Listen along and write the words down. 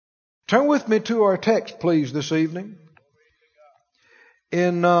Turn with me to our text, please, this evening.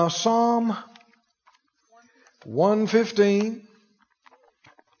 In Psalm 115.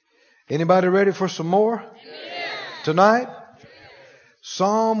 Anybody ready for some more tonight?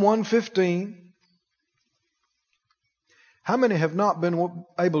 Psalm 115. How many have not been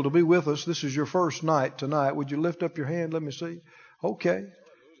able to be with us? This is your first night tonight. Would you lift up your hand? Let me see. Okay.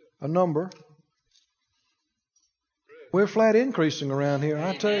 A number. We're flat increasing around here,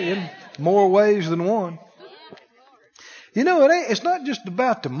 I tell you, in more ways than one. You know, it's not just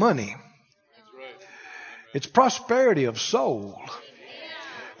about the money. It's prosperity of soul.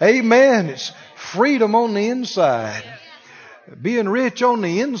 Amen. It's freedom on the inside. Being rich on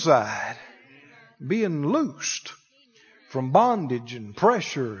the inside. Being loosed from bondage and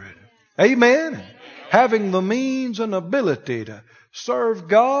pressure. Amen. Having the means and ability to serve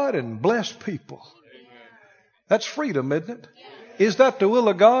God and bless people. That's freedom, isn't it? Is that the will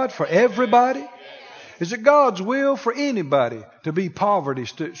of God for everybody? Is it God's will for anybody to be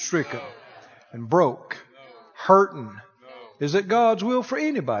poverty-stricken and broke, hurting? Is it God's will for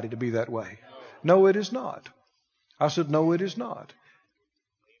anybody to be that way? No, it is not. I said, no, it is not.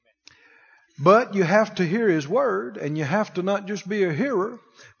 But you have to hear His Word, and you have to not just be a hearer,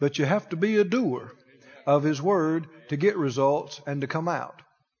 but you have to be a doer of His Word to get results and to come out.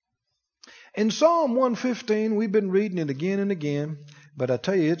 In Psalm 115, we've been reading it again and again, but I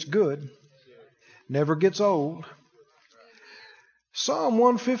tell you, it's good. Never gets old. Psalm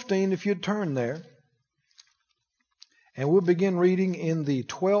 115, if you'd turn there, and we'll begin reading in the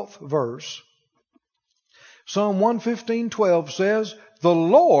 12th verse. Psalm 115:12 says, "The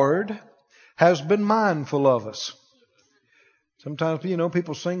Lord has been mindful of us." Sometimes,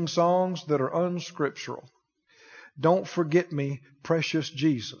 people sing songs that are unscriptural. Don't forget me, precious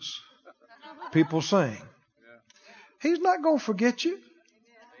Jesus. People sing. He's not going to forget you.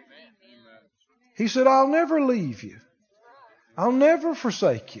 He said, I'll never leave you. I'll never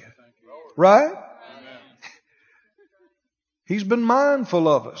forsake you. Right? He's been mindful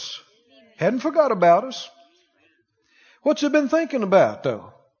of us. Hadn't forgot about us. What's He been thinking about,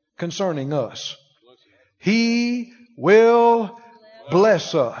 though, concerning us? He will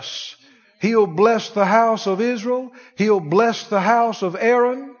bless us. He'll bless the house of Israel. He'll bless the house of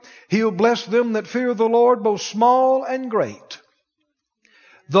Aaron. He'll bless them that fear the Lord, both small and great.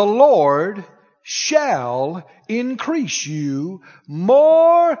 The Lord shall increase you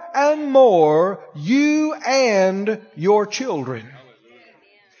more and more, you and your children.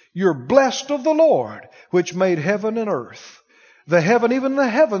 You're blessed of the Lord, which made heaven and earth. The heaven, even the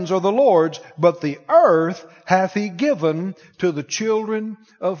heavens are the Lord's, but the earth hath He given to the children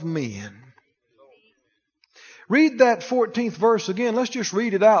of men. Read that 14th verse again. Let's just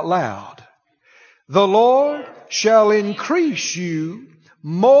read it out loud. The Lord shall increase you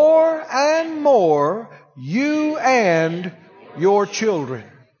more and more, you and your children.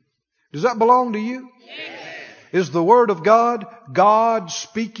 Does that belong to you? Yes. Is the Word of God, God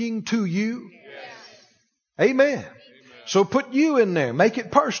speaking to you? Yes. Amen. So put you in there. Make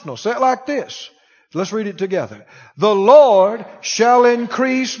it personal. Say it like this. Let's read it together. The Lord shall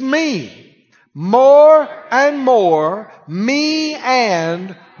increase me more and more, me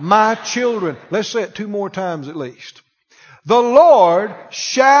and my children. Let's say it 2 more times at least. The Lord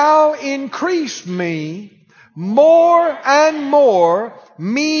shall increase me more and more,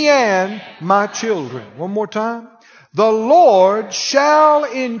 me and my children. One more time. The Lord shall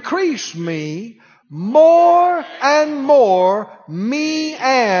increase me more and more, me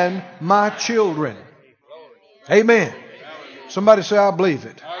and my children. Amen. Somebody say, I believe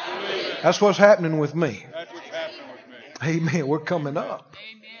it. That's what's happening with me. Amen. We're coming up.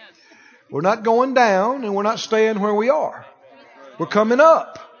 We're not going down, and we're not staying where we are. We're coming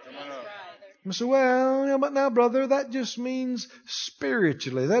up. I say, well, but now, brother, that just means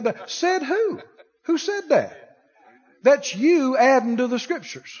spiritually. That said who? Who said that? That's you adding to the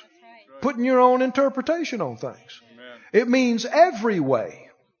Scriptures. Putting your own interpretation on things. It means every way.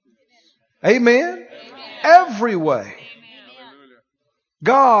 Amen? Every way.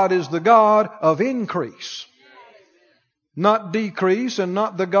 God is the God of increase, not decrease, and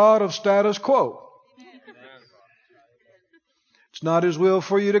not the God of status quo. It's not His will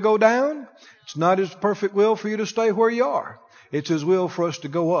for you to go down. It's not His perfect will for you to stay where you are. It's His will for us to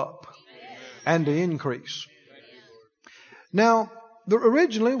go up and to increase. Now,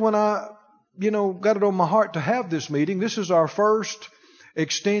 originally when I, got it on my heart to have this meeting, this is our first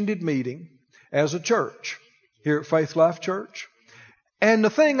extended meeting as a church here at Faith Life Church. And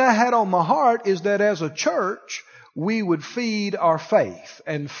the thing I had on my heart is that as a church, we would feed our faith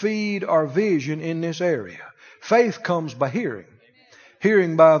and feed our vision in this area. Faith comes by hearing.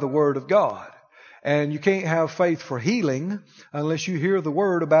 Hearing by the Word of God. And you can't have faith for healing unless you hear the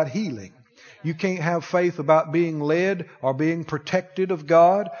Word about healing. You can't have faith about being led or being protected of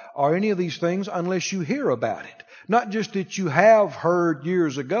God or any of these things unless you hear about it. Not just that you have heard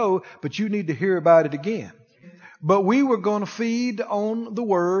years ago, but you need to hear about it again. But we were going to feed on the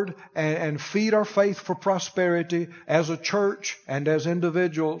Word and feed our faith for prosperity as a church and as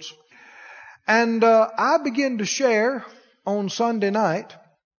individuals. And I began to share on Sunday night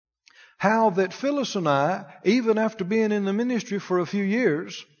how that Phyllis and I, even after being in the ministry for a few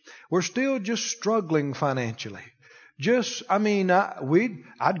years, we're still just struggling financially.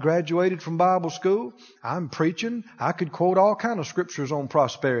 I'd graduated from Bible school. I'm preaching. I could quote all kind of scriptures on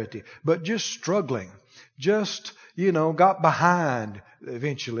prosperity, but just struggling. Got behind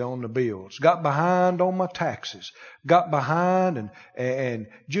eventually on the bills. Got behind on my taxes. Got behind and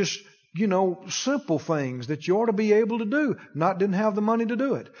just, simple things that you ought to be able to do. Didn't have the money to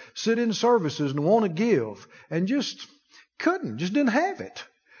do it. Sit in services and want to give and just didn't have it.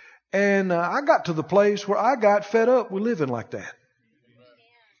 And I got to the place where I got fed up with living like that.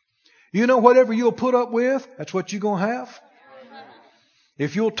 Whatever you'll put up with, that's what you're going to have.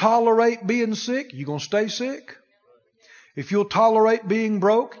 If you'll tolerate being sick, you're going to stay sick. If you'll tolerate being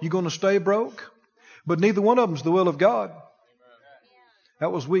broke, you're going to stay broke. But neither one of them is the will of God.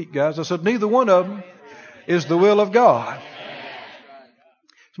 That was weak, guys. I said neither one of them is the will of God.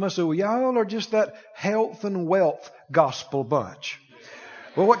 Somebody said, well, y'all are just that health and wealth gospel bunch.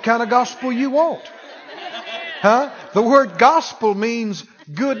 Well, what kind of gospel you want? Huh? The word gospel means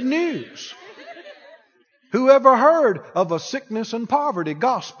good news. Whoever heard of a sickness and poverty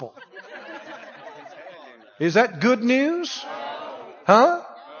gospel? Is that good news? Huh?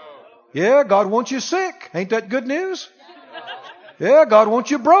 Yeah, God wants you sick. Ain't that good news? Yeah, God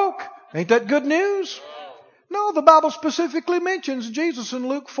wants you broke. Ain't that good news? No, the Bible specifically mentions Jesus in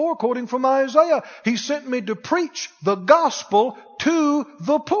Luke 4, quoting from Isaiah. He sent me to preach the gospel to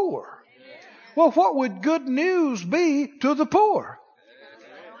the poor. Well, what would good news be to the poor?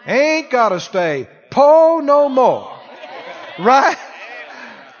 Ain't got to stay poor no more. Right?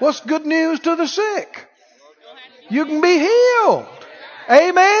 What's good news to the sick? You can be healed.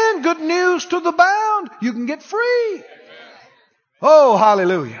 Amen. Good news to the bound. You can get free. Oh,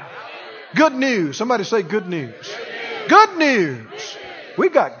 hallelujah. Good news. Somebody say good news. Good news. We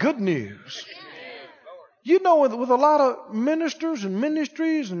got good news. With a lot of ministers and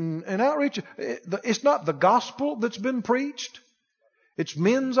ministries and outreach, it's not the gospel that's been preached. It's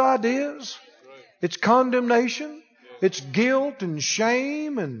men's ideas. It's condemnation. It's guilt and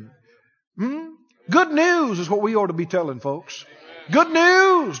shame. And good news is what we ought to be telling folks. Good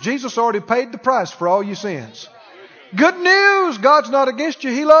news. Jesus already paid the price for all your sins. Good news. God's not against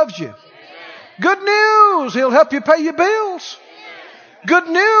you. He loves you. Good news. He'll help you pay your bills. Good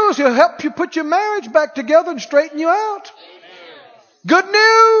news. He'll help you put your marriage back together and straighten you out. Good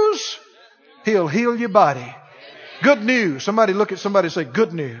news. He'll heal your body. Good news. Somebody look at somebody and say,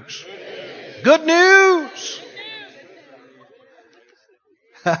 good news. Good news.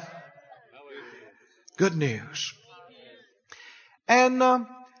 Good news. And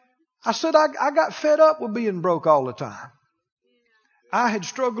I said I got fed up with being broke all the time. I had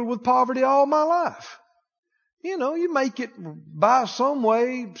struggled with poverty all my life. You make it by some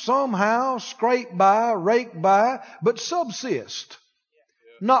way, somehow, scrape by, rake by, but subsist.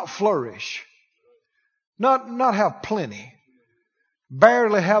 Not flourish. Not have plenty.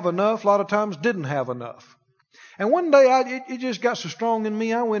 Barely have enough. A lot of times didn't have enough. And one day it just got so strong in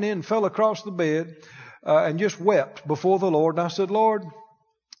me, I went in and fell across the bed and just wept before the Lord. And I said, Lord,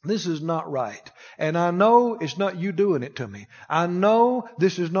 this is not right. And I know it's not you doing it to me. I know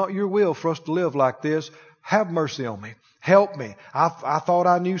this is not your will for us to live like this. Have mercy on me. Help me. I thought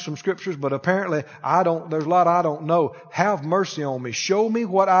I knew some scriptures, but apparently I don't. There's a lot I don't know. Have mercy on me. Show me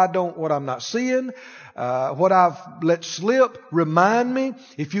what I'm not seeing, what I've let slip. Remind me.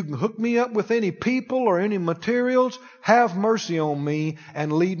 If you can hook me up with any people or any materials, have mercy on me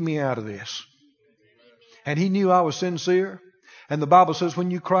and lead me out of this. And He knew I was sincere. And the Bible says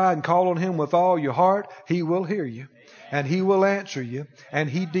when you cry and call on Him with all your heart, He will hear you. And He will answer you. And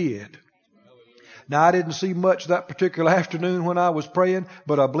He did. Now, I didn't see much that particular afternoon when I was praying,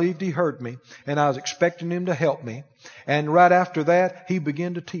 but I believed He heard me. And I was expecting Him to help me. And right after that, He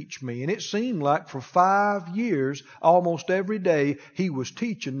began to teach me. And it seemed like for 5 years, almost every day, He was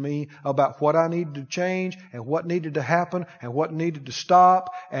teaching me about what I needed to change and what needed to happen and what needed to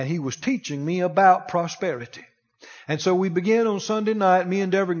stop. And He was teaching me about prosperity. And so we began on Sunday night, me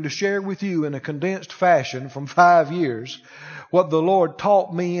endeavoring to share with you in a condensed fashion from 5 years what the Lord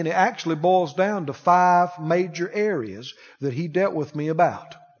taught me, and it actually boils down to 5 major areas that He dealt with me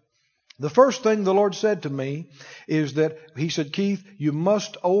about. The first thing the Lord said to me is that He said, Keith, you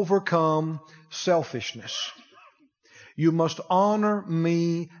must overcome selfishness. You must honor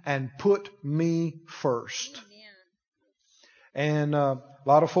me and put me first. And a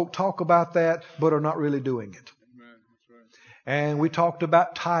lot of folk talk about that, but are not really doing it. And we talked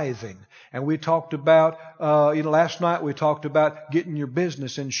about tithing. And we talked about, last night we talked about getting your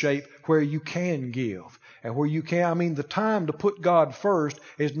business in shape where you can give. And where you can, the time to put God first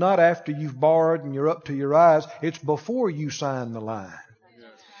is not after you've borrowed and you're up to your eyes. It's before you sign the line.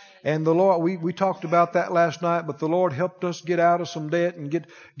 And the Lord, we talked about that last night, but the Lord helped us get out of some debt and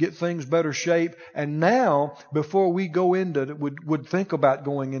get things better shape. And now, before we go into, would think about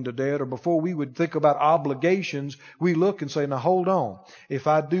going into debt, or before we would think about obligations, we look and say, now hold on. If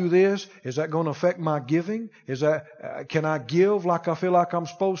I do this, is that going to affect my giving? Can I give like I feel like I'm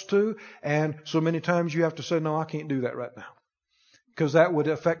supposed to? And so many times you have to say, no, I can't do that right now, because that would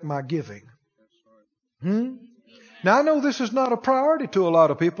affect my giving. Now, I know this is not a priority to a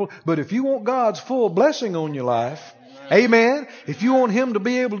lot of people, but if you want God's full blessing on your life, amen, if you want Him to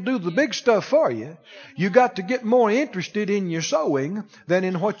be able to do the big stuff for you, you got to get more interested in your sowing than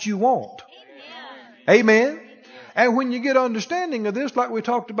in what you want. Amen. And when you get understanding of this, like we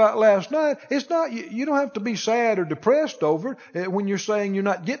talked about last night, it's not, you don't have to be sad or depressed over it when you're saying you're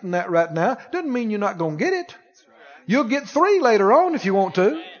not getting that right now. Doesn't mean you're not going to get it. You'll get 3 later on if you want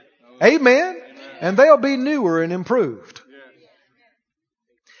to. Amen. And they'll be newer and improved.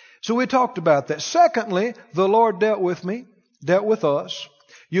 So we talked about that. Secondly, the Lord dealt with us.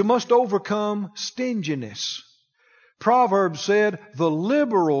 You must overcome stinginess. Proverbs said, the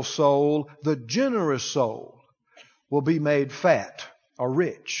liberal soul, the generous soul, will be made fat or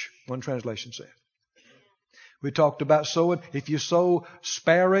rich, one translation said. We talked about sowing. If you sow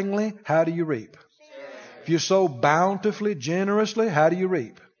sparingly, how do you reap? If you sow bountifully, generously, how do you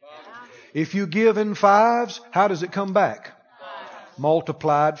reap? If you give in 5s, how does it come back?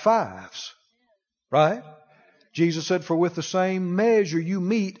 Multiplied 5s. Right? Jesus said, for with the same measure you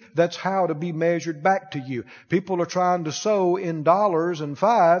meet, that's how to be measured back to you. People are trying to sow in dollars and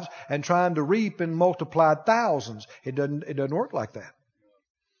 5s and trying to reap in multiplied thousands. It doesn't work like that.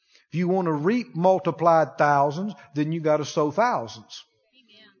 If you want to reap multiplied thousands, then you got to sow thousands.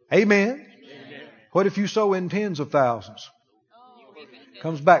 Amen. What if you sow in tens of thousands?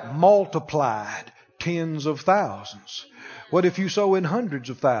 Comes back multiplied tens of thousands. What if you sow in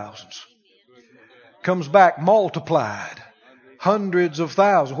hundreds of thousands? Comes back multiplied hundreds of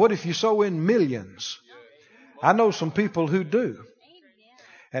thousands. What if you sow in millions? I know some people who do.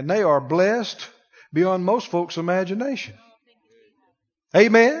 And they are blessed beyond most folks' imagination.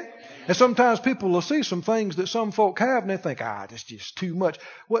 Amen. And sometimes people will see some things that some folk have and they think, that's just too much.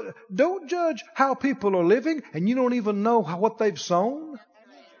 Well, don't judge how people are living and you don't even know what they've sown.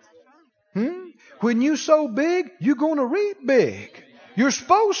 When you sow big, you're going to reap big. You're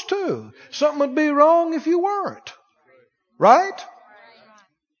supposed to. Something would be wrong if you weren't. Right?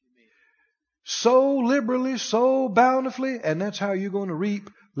 Sow liberally, sow bountifully, and that's how you're going to reap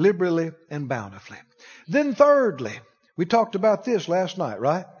liberally and bountifully. Then thirdly, we talked about this last night,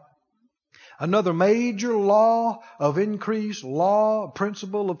 right? Another major law of increase,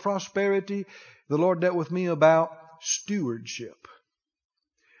 principle of prosperity, the Lord dealt with me about stewardship.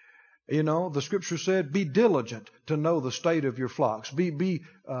 The scripture said, be diligent to know the state of your flocks. Be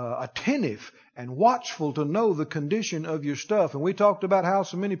attentive and watchful to know the condition of your stuff. And we talked about how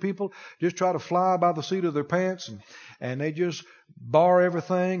so many people just try to fly by the seat of their pants and they just borrow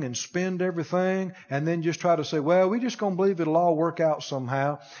everything and spend everything and then just try to say, well, we're just going to believe it'll all work out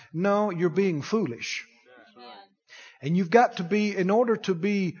somehow. No, you're being foolish. And you've got to be, in order to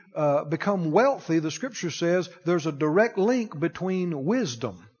become wealthy, the scripture says there's a direct link between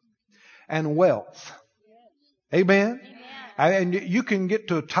wisdom and wealth. Amen? And you can get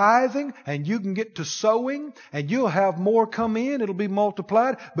to tithing and you can get to sowing and you'll have more come in. It'll be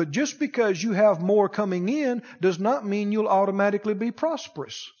multiplied. But just because you have more coming in does not mean you'll automatically be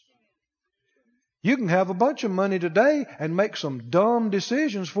prosperous. You can have a bunch of money today and make some dumb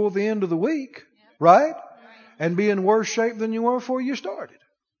decisions for the end of the week. Right? And be in worse shape than you were before you started.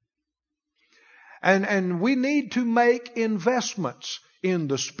 And we need to make investments in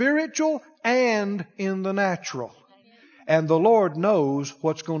the spiritual and in the natural. And the Lord knows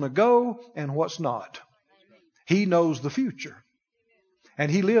what's going to go and what's not. He knows the future.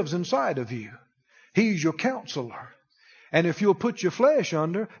 And He lives inside of you. He's your counselor. And if you'll put your flesh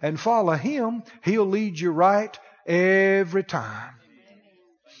under and follow Him, He'll lead you right every time.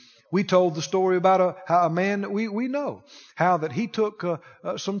 We told the story about how a man that we know, how that he took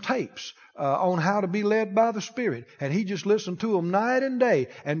some tapes on how to be led by the Spirit, and he just listened to them night and day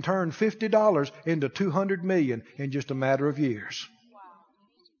and turned $50 into $200 million in just a matter of years.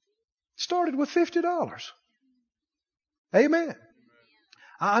 Started with $50. Amen.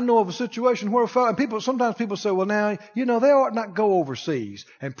 I know of a situation where sometimes people say, well, now, they ought not go overseas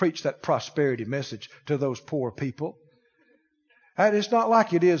and preach that prosperity message to those poor people. And it's not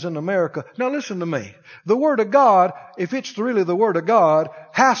like it is in America. Now listen to me. The Word of God, if it's really the Word of God,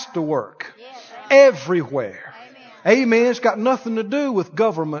 has to work everywhere. Amen. It's got nothing to do with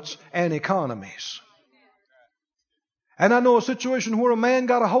governments and economies. And I know a situation where a man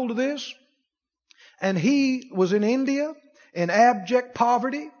got a hold of this, and he was in India in abject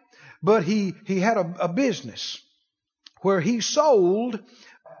poverty, but he had a business where he sold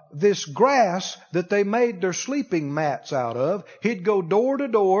this grass that they made their sleeping mats out of. He'd go door to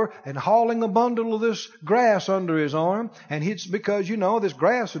door and hauling a bundle of this grass under his arm, and because this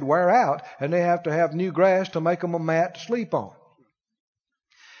grass would wear out and they have to have new grass to make them a mat to sleep on.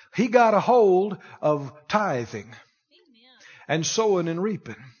 He got a hold of tithing and sowing and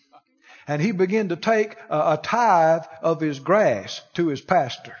reaping. And he began to take a tithe of his grass to his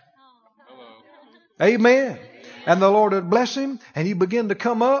pastor. Amen. And the Lord would bless him, and he began to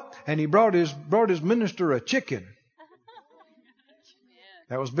come up, and he brought his minister a chicken.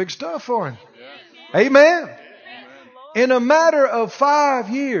 That was big stuff for him. Amen. In a matter of 5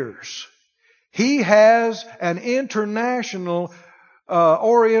 years, he has an international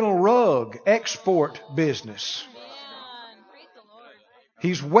Oriental rug export business.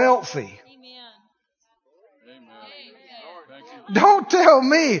 He's wealthy. Don't tell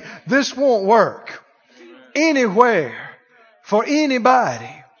me this won't work anywhere for anybody.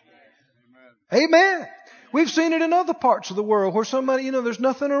 Amen. We've seen it in other parts of the world where somebody, there's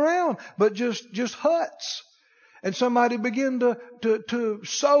nothing around but just huts. And somebody began to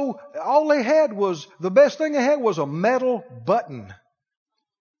sew. All they had was, the best thing they had was a metal button.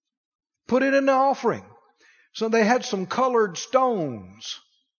 Put it in the offering. So they had some colored stones.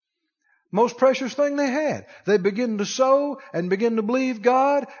 Most precious thing they had. They begin to sow and begin to believe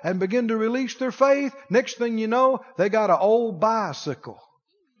God and begin to release their faith. Next thing you know, they got an old bicycle.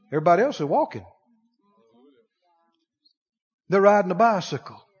 Everybody else is walking. They're riding a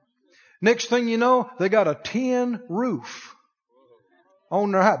bicycle. Next thing you know, they got a tin roof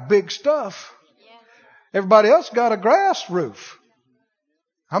on their house. Big stuff. Everybody else got a grass roof.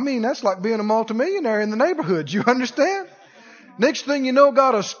 That's like being a multimillionaire in the neighborhood. You understand? Next thing you know,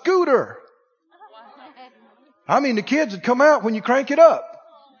 got a scooter. The kids would come out when you crank it up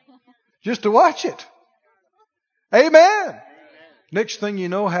just to watch it. Amen. Next thing you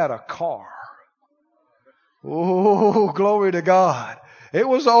know, had a car. Oh, glory to God. It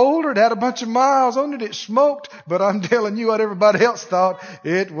was older. It had a bunch of miles on it. It smoked. But I'm telling you what everybody else thought.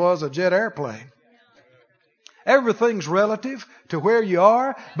 It was a jet airplane. Everything's relative to where you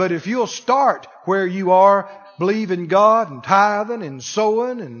are. But if you'll start where you are, believing God and tithing and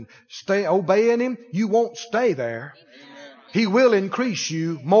sowing and obeying Him, you won't stay there. He will increase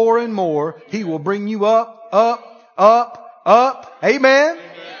you more and more. He will bring you up, up, up, up. Amen.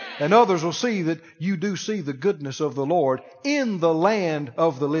 And others will see that you do see the goodness of the Lord in the land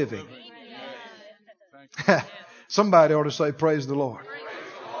of the living. Somebody ought to say, praise the Lord.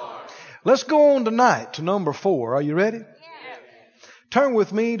 Let's go on tonight to number 4. Are you ready? Turn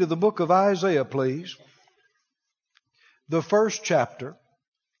with me to the book of Isaiah, please. The first chapter.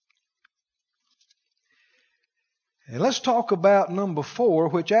 And let's talk about number 4,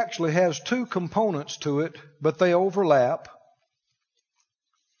 which actually has 2 components to it, but they overlap.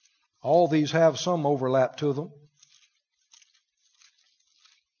 All these have some overlap to them.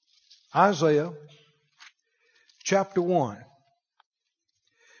 Isaiah chapter 1.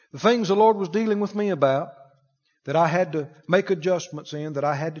 The things the Lord was dealing with me about, that I had to make adjustments in, that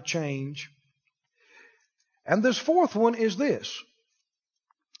I had to change. And this 4th one is this.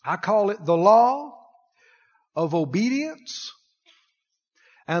 I call it the law of obedience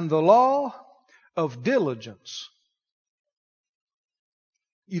and the law of diligence.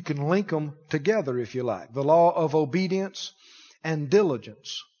 You can link them together if you like. The law of obedience and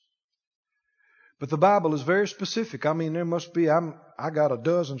diligence. But the Bible is very specific. There must be, I got a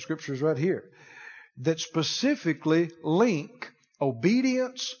dozen scriptures right here that specifically link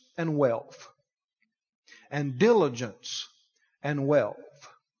obedience and wealth. And diligence and wealth.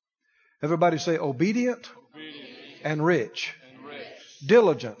 Everybody say obedient, and rich.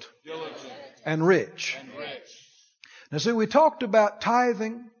 Diligent, and rich. Now see, we talked about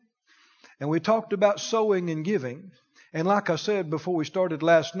tithing, and we talked about sowing and giving, And like I said before we started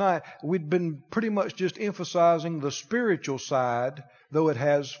last night, we'd been pretty much just emphasizing the spiritual side, though it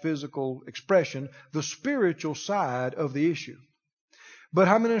has physical expression, the spiritual side of the issue. But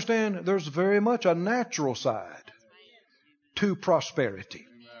how many understand there's very much a natural side to prosperity?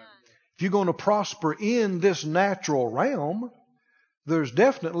 If you're going to prosper in this natural realm, there's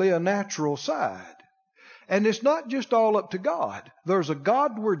definitely a natural side. And it's not just all up to God. There's a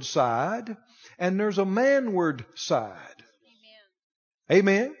Godward side and there's a manward side.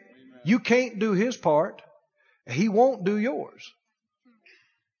 Amen. Amen. You can't do His part. He won't do yours.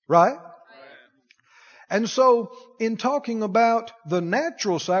 Right? And so, in talking about the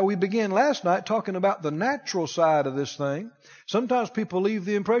natural side, we began last night talking about the natural side of this thing. Sometimes people leave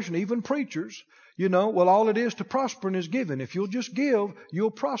the impression, even preachers, well, all it is to prosper is giving. If you'll just give,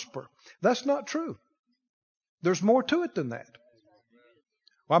 you'll prosper. That's not true. There's more to it than that.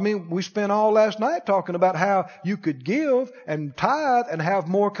 Well, we spent all last night talking about how you could give and tithe and have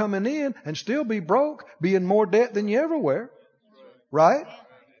more coming in and still be broke, be in more debt than you ever were. Right?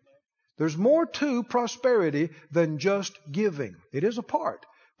 There's more to prosperity than just giving. It is a part,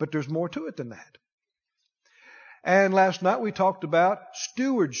 but there's more to it than that. And last night we talked about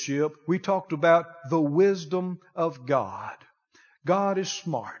stewardship. We talked about the wisdom of God. God is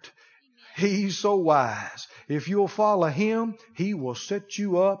smart. He's so wise. If you'll follow Him, He will set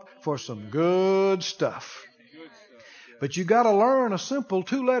you up for some good stuff. But you got to learn a simple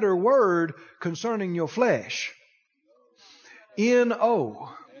 2-letter word concerning your flesh.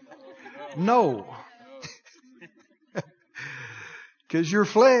 N-O. No. Because your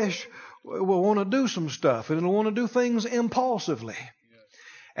flesh will want to do some stuff and it'll want to do things impulsively.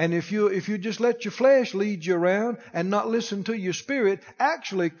 And if you just let your flesh lead you around and not listen to your spirit,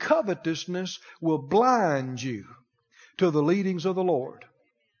 actually covetousness will blind you to the leadings of the Lord.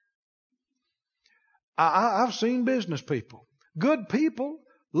 I've seen business people. Good people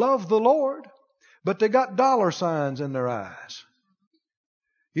love the Lord, but they got dollar signs in their eyes.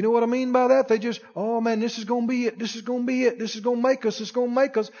 You know what I mean by that? They just, oh man, this is going to be it. This is going to be it. This is going to make us. It's going to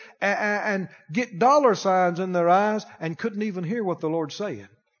make us. And get dollar signs in their eyes and couldn't even hear what the Lord's saying.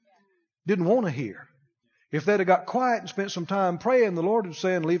 Didn't want to hear. If they'd have got quiet and spent some time praying, the Lord was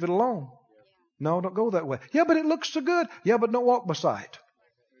saying, leave it alone. No, don't go that way. Yeah, but it looks so good. Yeah, but don't walk by sight.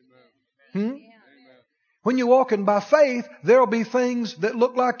 When you're walking by faith, there'll be things that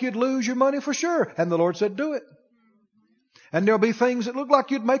look like you'd lose your money for sure. And the Lord said, do it. And there'll be things that look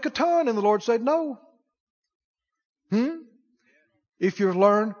like you'd make a ton, and the Lord said, no. If you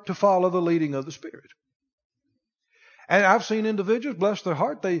learn to follow the leading of the Spirit. And I've seen individuals, bless their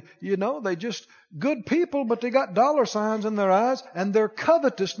heart, they just good people, but they got dollar signs in their eyes, and their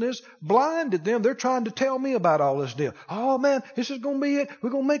covetousness blinded them. They're trying to tell me about all this deal. Oh man, this is going to be it. We're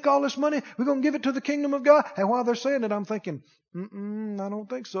going to make all this money. We're going to give it to the kingdom of God. And while they're saying it, I'm thinking, I don't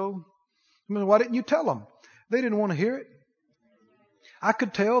think so. Why didn't you tell them? They didn't want to hear it. I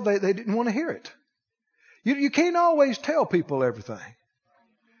could tell they didn't want to hear it. You can't always tell people everything.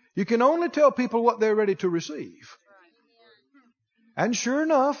 You can only tell people what they're ready to receive. And sure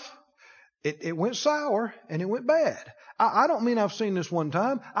enough, it went sour and it went bad. I don't mean I've seen this one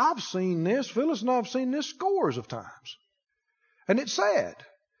time. I've seen this. Phyllis and I have seen this scores of times. And it's sad.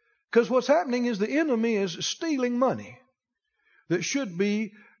 Because what's happening is the enemy is stealing money that should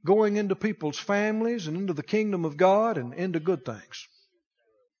be going into people's families and into the kingdom of God and into good things.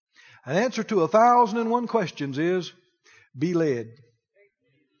 An answer to 1,001 questions is, be led.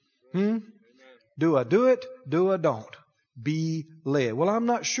 Do I do it? Do I don't? Be led. Well, I'm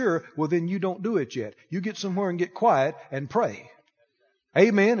not sure. Well, then you don't do it yet. You get somewhere and get quiet and pray.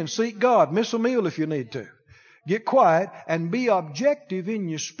 Amen. And seek God. Miss a meal if you need to. Get quiet and be objective in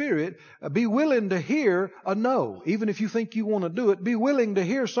your spirit. Be willing to hear a no. Even if you think you want to do it, be willing to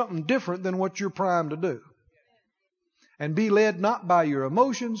hear something different than what you're primed to do. And be led not by your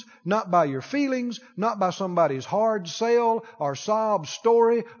emotions, not by your feelings, not by somebody's hard sell or sob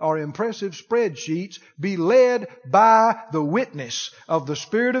story or impressive spreadsheets. Be led by the witness of the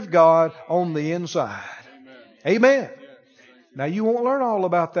Spirit of God on the inside. Amen. Now you won't learn all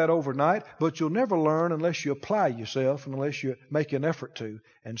about that overnight, but you'll never learn unless you apply yourself and unless you make an effort to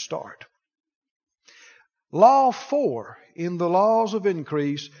and start. Law 4 in the laws of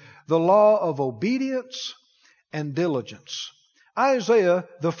increase, the law of obedience and diligence. Isaiah,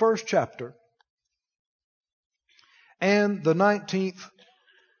 the 1st chapter and the 19th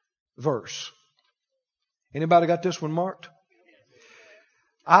verse. Anybody got this one marked?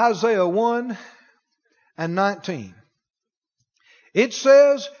 Isaiah 1 and 19. It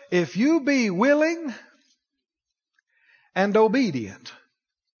says, if you be willing and obedient,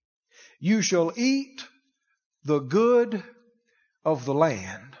 you shall eat the good of the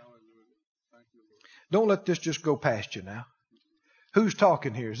land. Don't let this just go past you now. Who's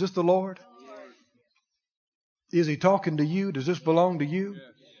talking here? Is this the Lord? Is He talking to you? Does this belong to you?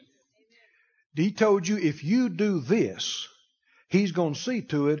 He told you if you do this, He's going to see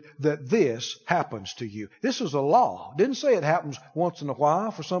to it that this happens to you. This is a law. Didn't say it happens once in a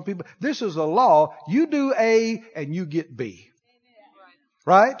while for some people. This is a law. You do A and you get B.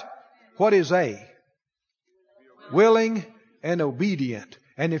 Right? What is A? Willing and obedient.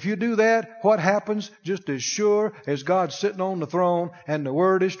 And if you do that, what happens? Just as sure as God's sitting on the throne and the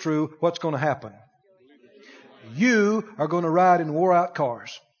Word is true, what's going to happen? You are going to ride in wore-out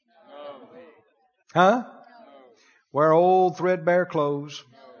cars. Huh? Wear old threadbare clothes.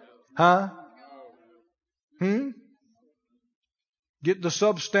 Huh? Get the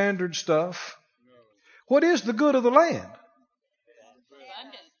substandard stuff. What is the good of the land?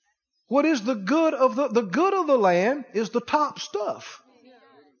 What is the good of the good of the land is the top stuff.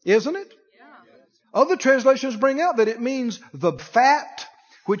 Isn't it? Other translations bring out that it means the fat,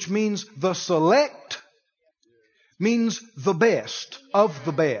 which means the select, means the best of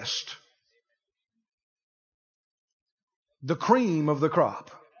the best. The cream of the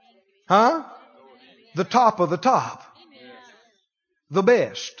crop. Huh? The top of the top. The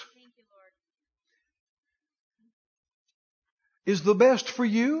best. Is the best for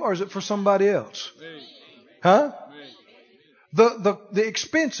you or is it for somebody else? Huh? The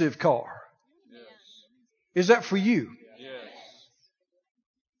expensive car. Is that for you?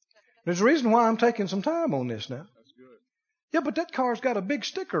 There's a reason why I'm taking some time on this now. Yeah, but that car's got a big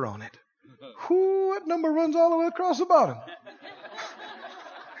sticker on it. Whoo, that number runs all the way across the bottom.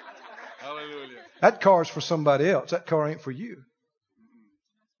 Hallelujah. That car's for somebody else. That car ain't for you.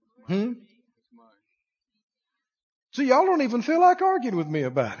 See, y'all don't even feel like arguing with me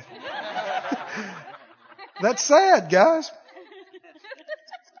about it. That's sad, guys.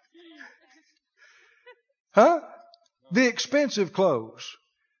 Huh? The expensive clothes.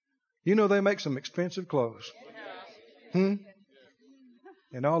 You know they make some expensive clothes.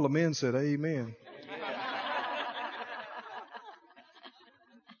 And all the men said, amen.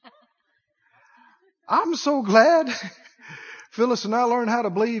 I'm so glad Phyllis and I learned how to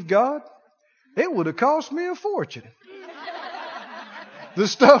believe God. It would have cost me a fortune. The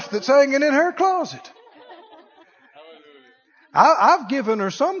stuff that's hanging in her closet. I've given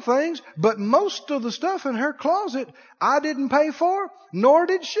her some things, but most of the stuff in her closet I didn't pay for, nor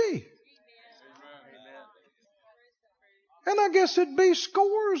did she. And I guess it'd be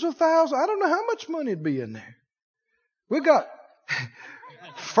scores of thousands. I don't know how much money would be in there. We got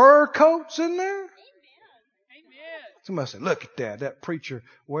fur coats in there. Somebody said, look at that preacher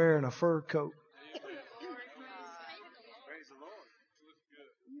wearing a fur coat.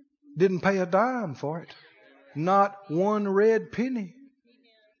 Didn't pay a dime for it. Not one red penny.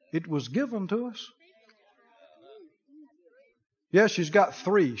 It was given to us. Yes, she's got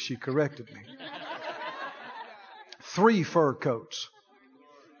 3. She corrected me. 3 fur coats.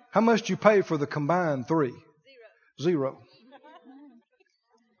 How much do you pay for the combined 3? 0.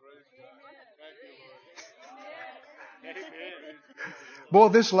 Boy,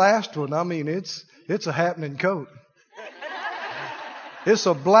 this last one, I mean, it's a happening coat. It's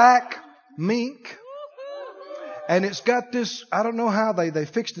a black mink. And it's got this, I don't know how they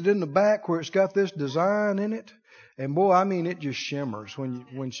fixed it in the back where it's got this design in it. And boy, I mean, it just shimmers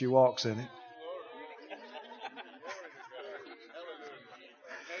when she walks in it.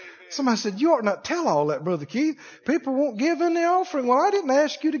 Somebody said, you ought not tell all that, Brother Keith. People won't give in the offering. Well, I didn't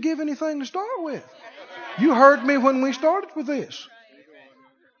ask you to give anything to start with. You heard me when we started with this.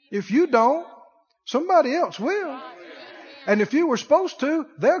 If you don't, somebody else will. And if you were supposed to,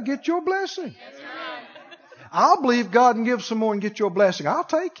 they'll get your blessing. I'll believe God and give some more and get your blessing. I'll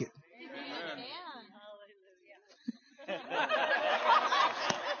take it.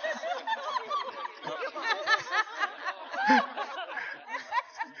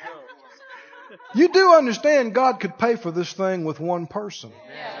 You do understand God could pay for this thing with one person.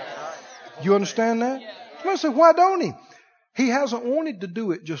 You understand that? I say, why don't He? He hasn't wanted to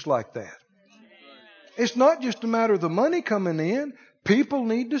do it just like that. It's not just a matter of the money coming in. People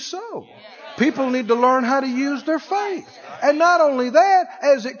need to sow. People need to learn how to use their faith. And not only that,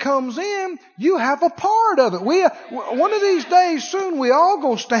 as it comes in, you have a part of it. One of these days soon, we all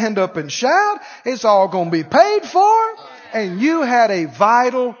going to stand up and shout. It's all going to be paid for. And you had a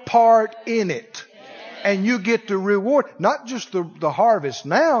vital part in it. And you get the reward. Not just the harvest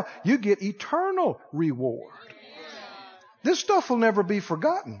now. You get eternal reward. This stuff will never be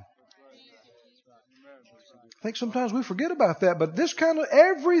forgotten. I think sometimes we forget about that. But this kind of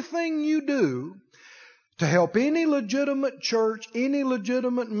everything you do to help any legitimate church, any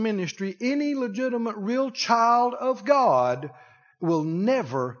legitimate ministry, any legitimate real child of God will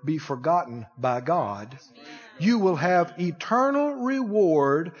never be forgotten by God. You will have eternal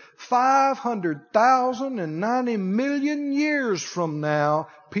reward 500,090 million years from now.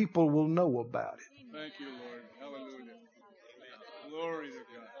 People will know about it. Thank you, Lord. Hallelujah. Glory to God.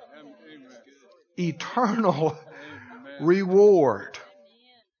 Amen. Eternal Amen. reward.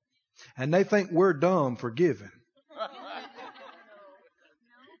 And they think we're dumb for giving.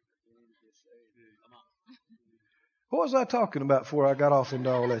 What was I talking about before I got off into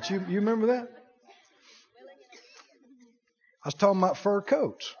all that? You remember that? I was talking about fur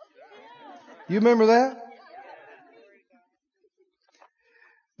coats. You remember that?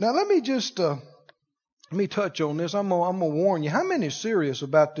 Now let me just let me touch on this. I'm gonna warn you. How many are serious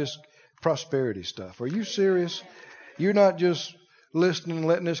about this prosperity stuff? Are you serious? You're not just listening and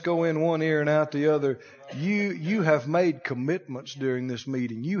letting this go in one ear and out the other. You have made commitments during this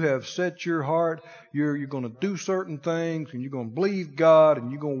meeting. You have set your heart. You're going to do certain things, and you're going to believe God, and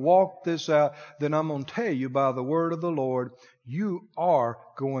you're going to walk this out. Then I'm going to tell you by the word of the Lord, you are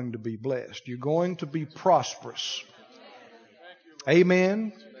going to be blessed. You're going to be prosperous.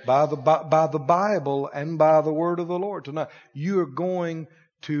 Amen. By the Bible and by the word of the Lord tonight, you are going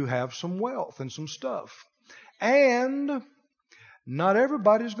to have some wealth and some stuff. And not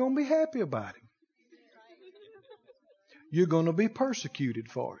everybody's going to be happy about it. You're going to be persecuted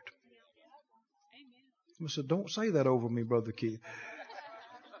for it. I said, don't say that over me, Brother Keith.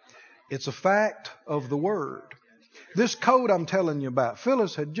 It's a fact of the word. This coat I'm telling you about,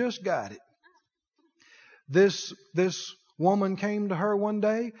 Phyllis had just got it. This woman came to her one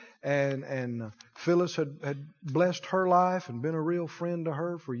day, and Phyllis had blessed her life and been a real friend to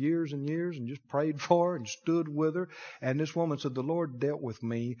her for years and years and just prayed for her and stood with her. And this woman said, the Lord dealt with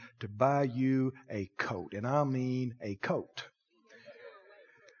me to buy you a coat. And I mean a coat.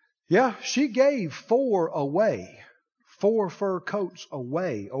 Yeah, she gave 4 away, 4 fur coats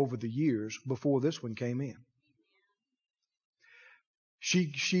away over the years before this one came in.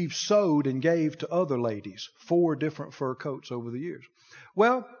 She sewed and gave to other ladies 4 different fur coats over the years.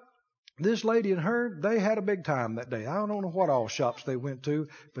 Well, this lady and her, they had a big time that day. I don't know what all shops they went to,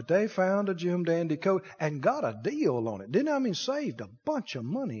 but they found a Jim Dandy coat and got a deal on it. Saved a bunch of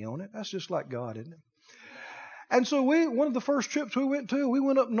money on it. That's just like God, isn't it? And so one of the first trips we went to, we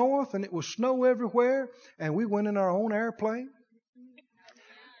went up north and it was snow everywhere, and we went in our own airplane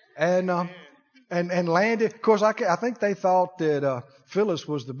and landed. Of course, I think they thought that Phyllis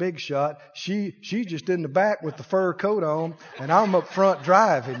was the big shot. She just in the back with the fur coat on, and I'm up front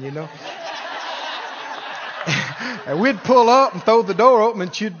driving, you know. And we'd pull up and throw the door open,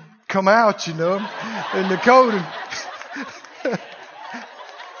 and she'd come out, you know, in the coat.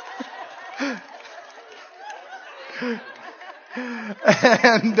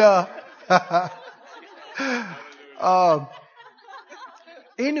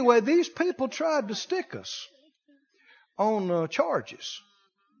 Anyway, these people tried to stick us on charges.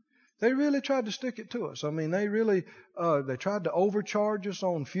 They really tried to stick it to us. I mean, they tried to overcharge us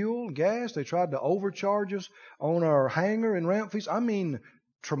on fuel and gas. They tried to overcharge us on our hangar and ramp fees. I mean,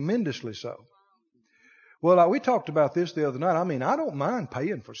 tremendously so. Well, we talked about this the other night. I mean, I don't mind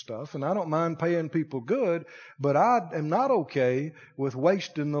paying for stuff, and I don't mind paying people good, but I am not okay with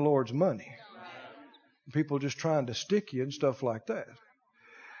wasting the Lord's money. People just trying to stick you and stuff like that.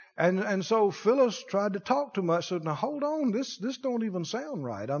 And so Phyllis tried to talk to me. I said, now hold on, this don't even sound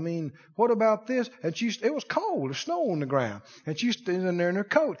right. I mean, what about this? And it was cold, there's snow on the ground. And she's standing there in her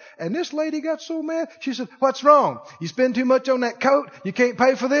coat. And this lady got so mad, she said, what's wrong? You spend too much on that coat? You can't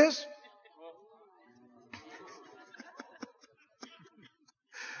pay for this?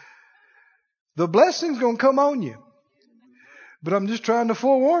 The blessing's going to come on you. But I'm just trying to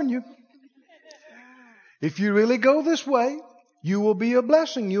forewarn you. If you really go this way, you will be a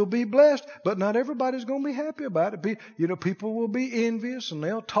blessing. You'll be blessed. But not everybody's going to be happy about it. People will be envious and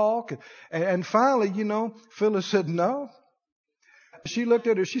they'll talk. And finally, Phyllis said, no. She looked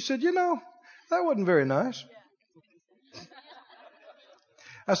at her. She said, that wasn't very nice.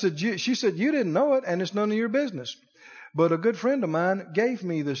 She said, you didn't know it and it's none of your business. But a good friend of mine gave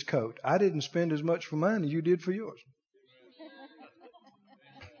me this coat. I didn't spend as much for mine as you did for yours.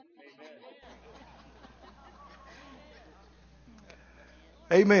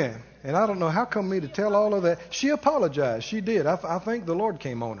 Amen. And I don't know how come me to tell all of that. She apologized. She did. I think the Lord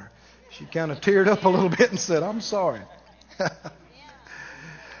came on her. She kind of teared up a little bit and said, I'm sorry.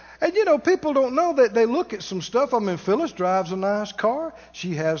 And you know, people don't know that. They look at some stuff. I mean, Phyllis drives a nice car.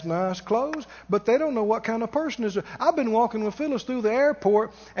 She has nice clothes. But they don't know what kind of person is. I've been walking with Phyllis through the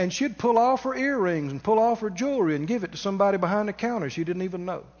airport, and she'd pull off her earrings and pull off her jewelry and give it to somebody behind the counter she didn't even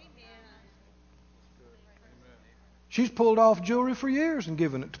know. She's pulled off jewelry for years and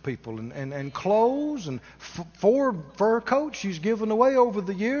given it to people, and clothes and fur coats she's given away over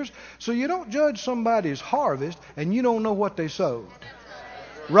the years. So you don't judge somebody's harvest and you don't know what they sowed.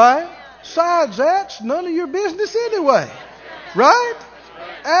 Right? Besides, that's none of your business anyway. Right?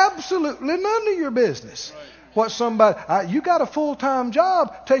 Absolutely none of your business. What somebody, you got a full-time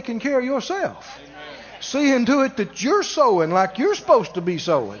job taking care of yourself. Seeing to it that you're sowing like you're supposed to be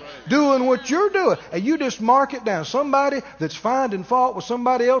sowing. Doing what you're doing. And you just mark it down. Somebody that's finding fault with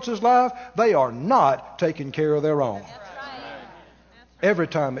somebody else's life, they are not taking care of their own. Every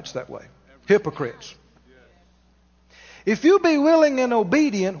time it's that way. Hypocrites. If you be willing and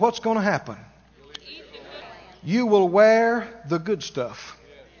obedient, what's going to happen? You will wear the good stuff.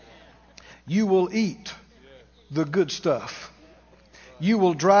 You will eat the good stuff. You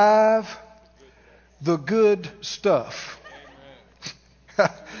will drive the good stuff.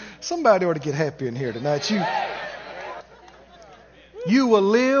 Somebody ought to get happy in here tonight. You will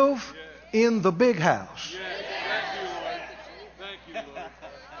live in the big house.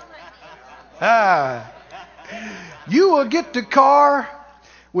 You will get the car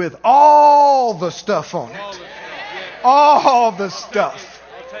with all the stuff on it. All the stuff.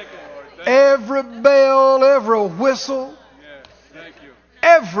 Every bell, every whistle,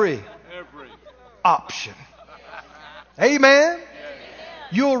 every option. Amen.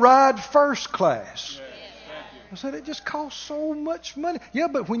 You'll ride first class. I said, it just costs so much money. Yeah,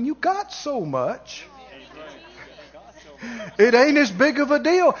 but when you got so much, it ain't as big of a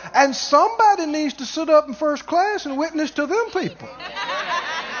deal. And somebody needs to sit up in first class and witness to them people.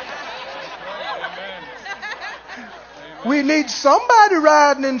 We need somebody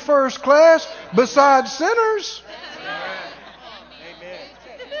riding in first class besides sinners.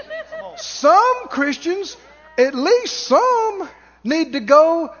 Some Christians, at least some, need to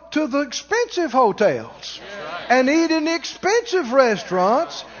go to the expensive hotels and eat in expensive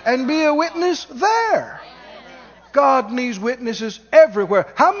restaurants and be a witness there. God needs witnesses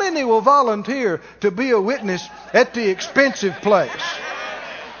everywhere. How many will volunteer to be a witness at the expensive place?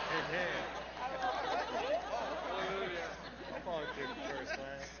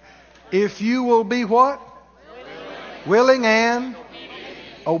 If you will be what? Willing and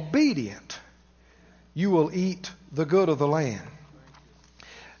obedient, you will eat the good of the land.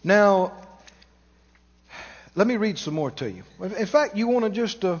 Now, let me read some more to you. In fact, you want to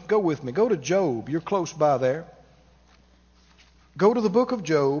just go with me. Go to Job. You're close by there. Go to the book of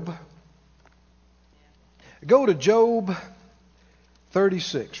Job. Go to Job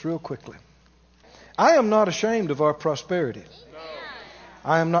 36 real quickly. I am not ashamed of our prosperity.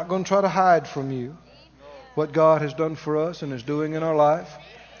 I am not going to try to hide from you what God has done for us and is doing in our life.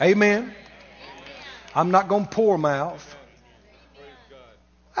 Amen. I'm not going to pour mouth.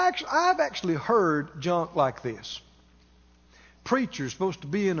 I've actually heard junk like this. Preachers supposed to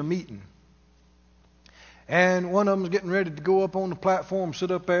be in a meeting, and one of them's getting ready to go up on the platform, sit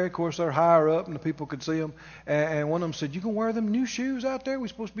up there. Of course, they're higher up, and the people could see them. And one of them said, "You can wear them new shoes out there? We're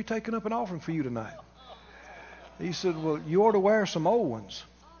supposed to be taking up an offering for you tonight." He said, "Well, you ought to wear some old ones.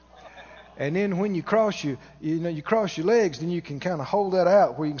 And then when you cross you cross your legs, then you can kind of hold that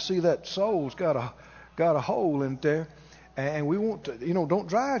out where you can see that sole's got a hole in there. And we want to, don't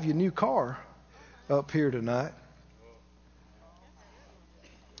drive your new car up here tonight."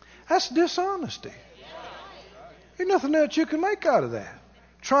 That's dishonesty. There's nothing else you can make out of that.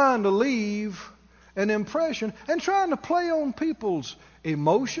 Trying to leave an impression and trying to play on people's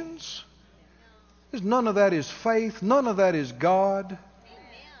emotions. None of that is faith. None of that is God.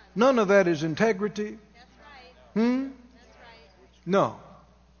 None of that is integrity. No.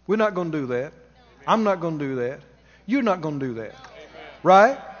 We're not going to do that. I'm not going to do that. You're not going to do that.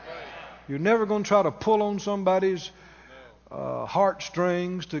 Right? You're never going to try to pull on somebody's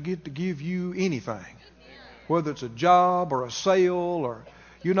heartstrings to give you anything. Whether it's a job or a sale, or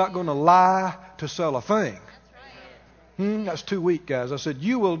you're not going to lie to sell a thing. That's too weak, guys. I said,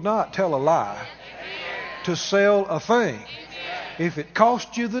 you will not tell a lie to sell a thing. If it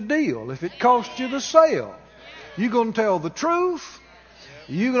cost you the deal, if it cost you the sale, you're going to tell the truth.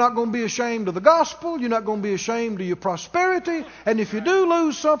 You're not going to be ashamed of the gospel. You're not going to be ashamed of your prosperity. And if you do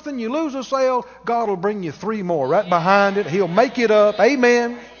lose something, you lose a sale, God will bring you 3 more right behind it. He'll make it up.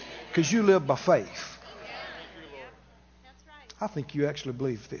 Amen. Because you live by faith. I think you actually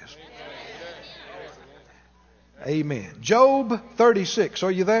believe this. Amen. Job 36.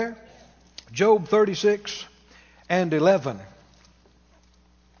 Are you there? Job 36 and 11.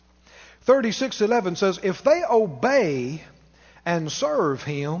 36:11 says, if they obey and serve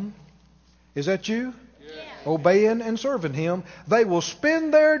Him, is that you? Yes. Obeying and serving Him, they will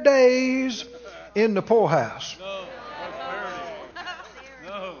spend their days in the poorhouse. No.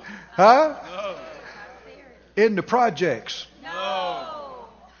 No. Huh? No. In the projects. No.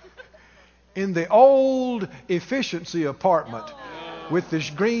 In the old efficiency apartment with this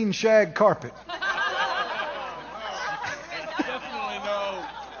green shag carpet. Definitely no.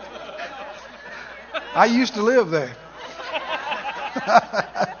 I used to live there.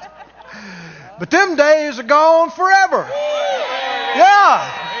 But them days are gone forever.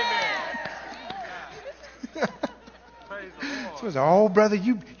 Yeah. So, oh, brother,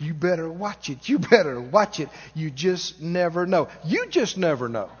 you better watch it. You better watch it. You just never know. You just never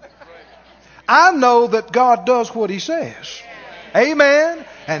know. I know that God does what He says. Amen.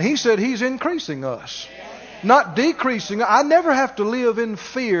 And He said He's increasing us, not decreasing. I never have to live in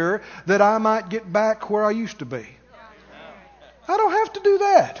fear that I might get back where I used to be. I don't have to do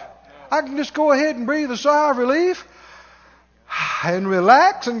that. I can just go ahead and breathe a sigh of relief and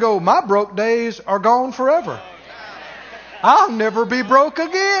relax and go, my broke days are gone forever. I'll never be broke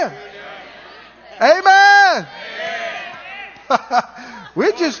again. Amen.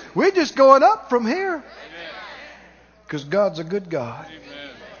 We're just going up from here. Because God's a good God.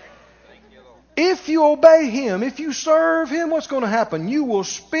 If you obey Him, if you serve Him, what's going to happen? You will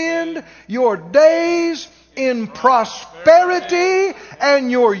spend your days in prosperity and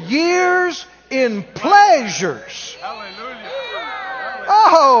your years in pleasures. Hallelujah.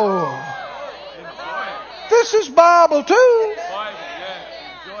 Oh, this is Bible too.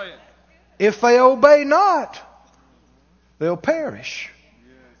 Enjoy it. If they obey not, they'll perish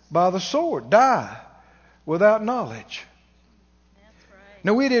by the sword, die without knowledge.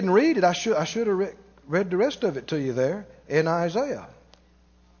 Now, we didn't read it. I should have read the rest of it to you there in Isaiah.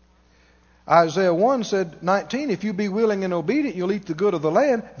 Isaiah 1 said, 19, if you be willing and obedient, you'll eat the good of the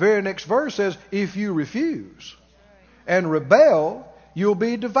land. Very next verse says, if you refuse and rebel, you'll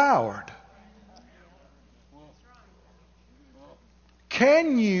be devoured.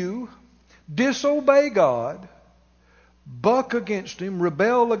 Can you disobey God, buck against Him,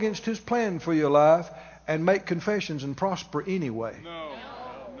 rebel against His plan for your life, and make confessions and prosper anyway? No.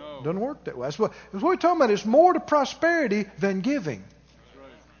 Doesn't work that way. That's what we're talking about. It's more to prosperity than giving. That's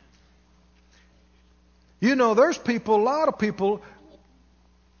right. You know, there's people, a lot of people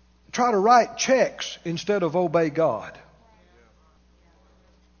try to write checks instead of obey God.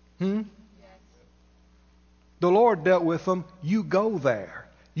 The Lord dealt with them. You go there.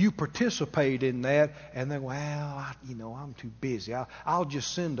 You participate in that. And then, well, I'm too busy. I'll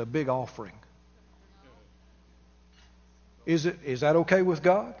just send a big offering. Is that okay with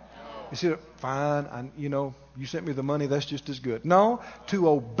God? You see, fine, you sent me the money, that's just as good. No, to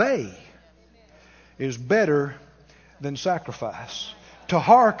obey is better than sacrifice. To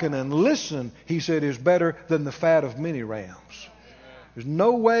hearken and listen, He said, is better than the fat of many rams. There's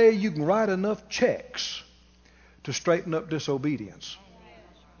no way you can write enough checks to straighten up disobedience.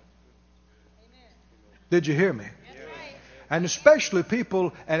 Did you hear me? And especially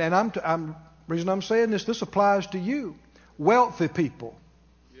people, and reason I'm saying this applies to you. Wealthy people.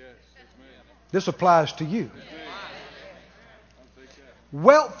 This applies to you.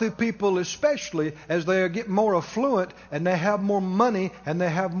 Wealthy people, especially as they get more affluent and they have more money and they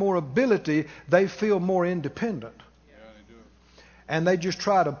have more ability, they feel more independent. And they just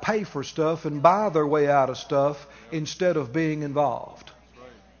try to pay for stuff and buy their way out of stuff instead of being involved.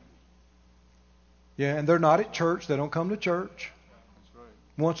 Yeah, and they're not at church. They don't come to church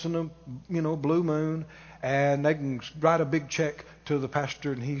once in a blue moon, and they can write a big check to the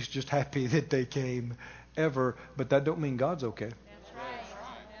pastor, and he's just happy that they came ever. But that don't mean God's okay. That's right.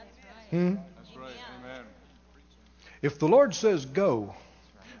 That's right. Amen. If the Lord says go,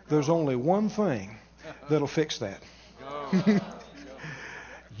 there's only one thing that'll fix that. Go.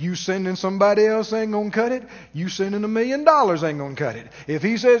 You sending somebody else ain't going to cut it. You sending $1 million ain't going to cut it. If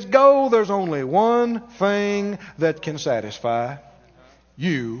He says go, there's only one thing that can satisfy.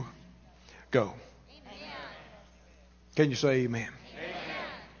 You go. Can you say amen?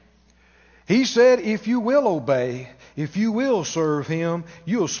 He said, if you will obey, if you will serve Him,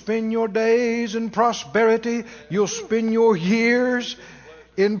 you'll spend your days in prosperity. You'll spend your years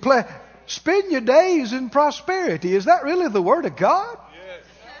in spend your days in prosperity. Is that really the Word of God? Yes.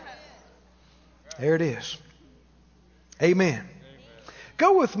 There it is. Amen.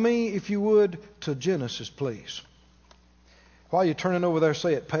 Go with me, if you would, to Genesis, please. While you're turning over there,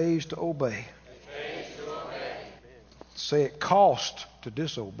 say it pays to obey. Say it cost to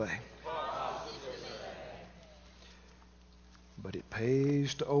disobey. But it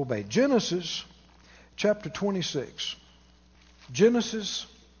pays to obey. Genesis chapter 26. Genesis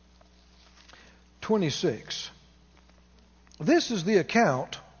 26. This is the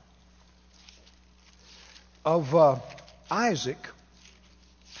account of Isaac,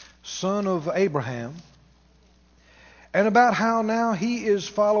 son of Abraham, and about how now he is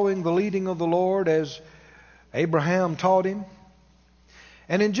following the leading of the Lord as Abraham taught him.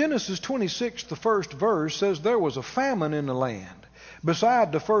 And in Genesis 26, the first verse says there was a famine in the land.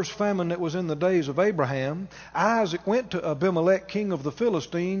 Beside the first famine that was in the days of Abraham, Isaac went to Abimelech, king of the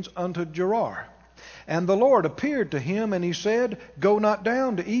Philistines, unto Gerar. And the Lord appeared to him, and he said, Go not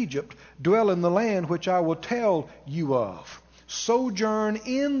down to Egypt, dwell in the land which I will tell you of. Sojourn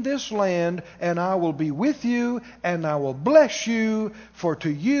in this land, and I will be with you, and I will bless you. For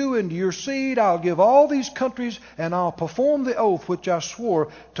to you and to your seed I'll give all these countries, and I'll perform the oath which I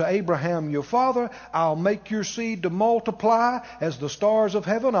swore to Abraham your father. I'll make your seed to multiply as the stars of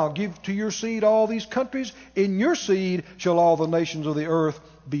heaven. I'll give to your seed all these countries. In your seed shall all the nations of the earth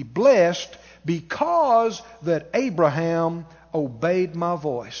be blessed, because that Abraham obeyed my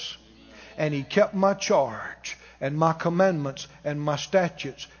voice, and he kept my charge, and my commandments, and my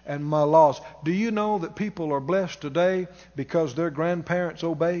statutes, and my laws. Do you know that people are blessed today because their grandparents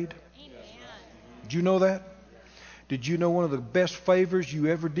obeyed? Amen. Did you know that? Did you know one of the best favors you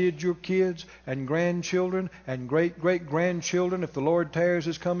ever did your kids and grandchildren and great-great-grandchildren, if the Lord tarries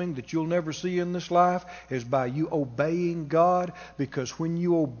his coming, that you'll never see in this life, is by you obeying God? Because when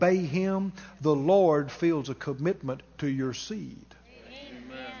you obey him, the Lord feels a commitment to your seed.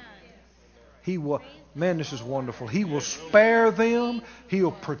 Amen. He will... Man, this is wonderful. He will spare them.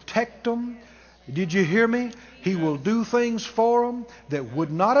 He'll protect them. Did you hear me? He will do things for them that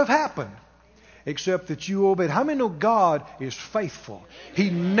would not have happened except that you obeyed. How many know God is faithful? He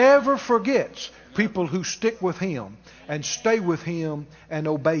never forgets people who stick with him and stay with him and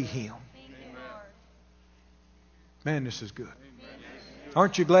obey him. Man, this is good.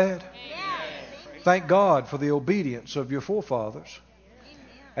 Aren't you glad? Thank God for the obedience of your forefathers.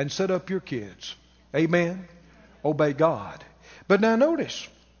 And set up your kids. Amen. Obey God. But now notice,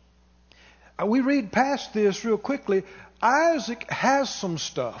 we read past this real quickly. Isaac has some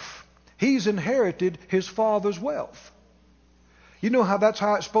stuff. He's inherited his father's wealth. You know how that's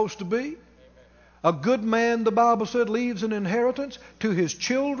how it's supposed to be? A good man, the Bible said, leaves an inheritance to his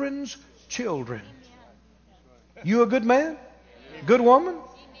children's children. You a good man? Good woman?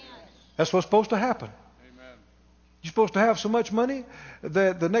 That's what's supposed to happen. You're supposed to have so much money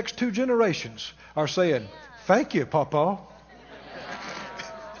that the next 2 generations are saying, Thank you, Papa.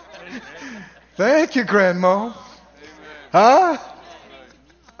 Thank you, Grandma. Huh?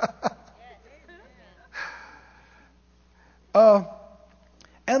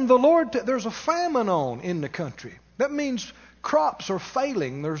 And the Lord, there's a famine on in the country. That means crops are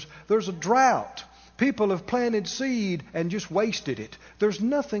failing. There's a drought. People have planted seed and just wasted it. There's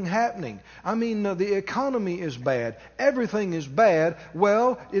nothing happening. I mean, the economy is bad. Everything is bad.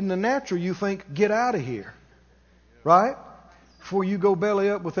 Well, in the natural, you think, get out of here. Right? Before you go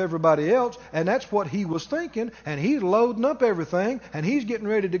belly up with everybody else. And that's what he was thinking. And he's loading up everything. And he's getting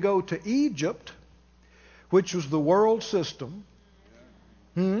ready to go to Egypt, which was the world system.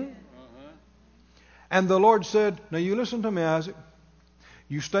 And the Lord said, Now you listen to me, Isaac.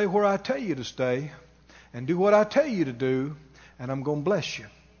 You stay where I tell you to stay. And do what I tell you to do, and I'm going to bless you.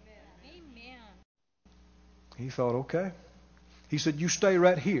 Amen. He thought, okay. He said, you stay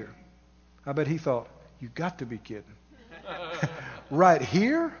right here. I bet he thought, you got to be kidding. Right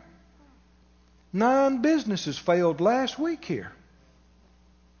here? 9 businesses failed last week here.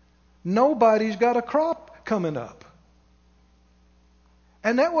 Nobody's got a crop coming up.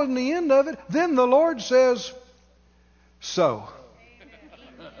 And that wasn't the end of it. Then the Lord says, so,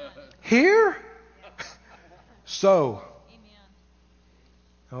 here? So,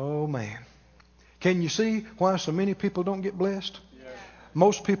 oh man. Can you see why so many people don't get blessed? Yeah.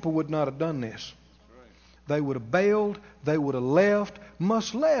 Most people would not have done this. Right. They would have bailed. They would have left.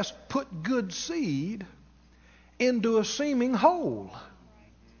 Much less put good seed into a seeming hole.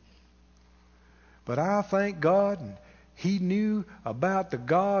 But I thank God, and he knew about the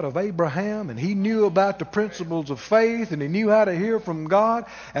God of Abraham, and he knew about the principles of faith, and he knew how to hear from God.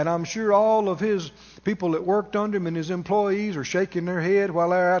 And I'm sure all of his people that worked under him and his employees are shaking their head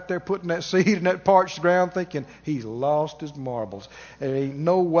while they're out there putting that seed in that parched ground, thinking he's lost his marbles. There ain't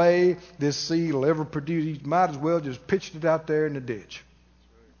no way this seed will ever produce. He might as well just pitched it out there in the ditch.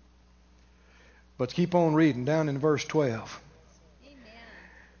 But keep on reading down in verse 12. Amen.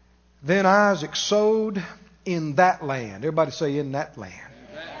 Then Isaac sowed in that land. Everybody say, in that land.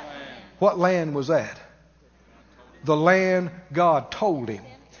 What land was that? The land God told him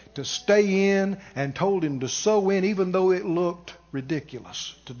to stay in and told him to sow in, even though it looked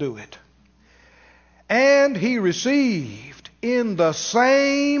ridiculous to do it. And he received in the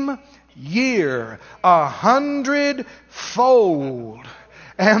same year 100-fold.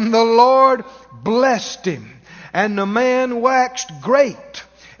 And the Lord blessed him. And the man waxed great.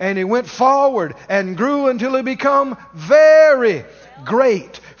 And he went forward and grew until he became very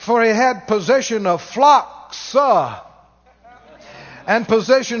great. For he had possession of flocks, and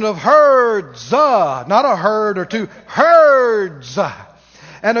possession of herds, not a herd or two, herds,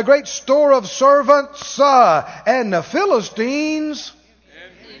 and a great store of servants. And the Philistines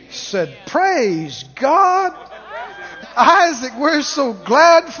said, praise God. Isaac, we're so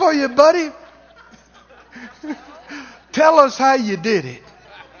glad for you, buddy. Tell us how you did it.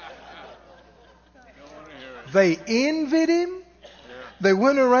 They envied him. They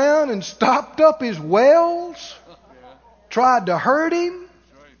went around and stopped up his wells. Tried to hurt him.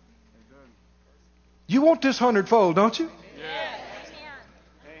 You want this 100-fold, don't you?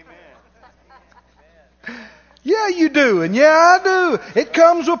 Yeah, you do. And yeah, I do. It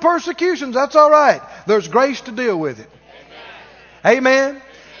comes with persecutions. That's all right. There's grace to deal with it. Amen.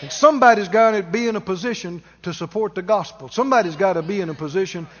 And somebody's got to be in a position to support the gospel. Somebody's got to be in a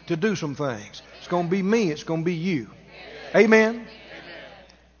position to do some things. It's going to be me. It's going to be you. Amen.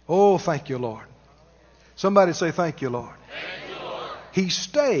 Oh, thank you, Lord. Somebody say, thank you, Lord. Thank you, Lord. He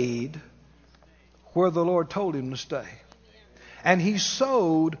stayed where the Lord told him to stay. And he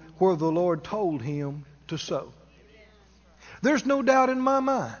sowed where the Lord told him to sow. There's no doubt in my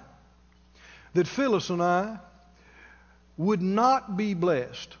mind that Phyllis and I would not be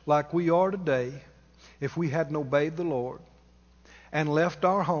blessed like we are today if we hadn't obeyed the Lord and left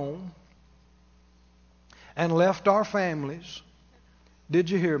our home and left our families. Did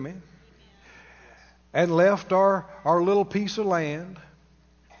you hear me? And left our little piece of land.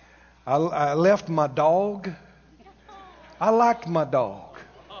 I left my dog. I liked my dog.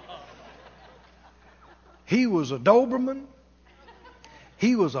 He was a Doberman.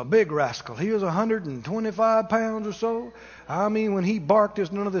 He was a big rascal. He was 125 pounds or so. I mean, when he barked,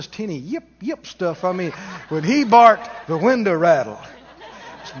 there's none of this tinny yip, yip stuff. I mean, when he barked, the window rattled.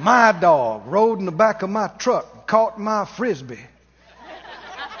 It's my dog. Rode in the back of my truck. Caught my Frisbee.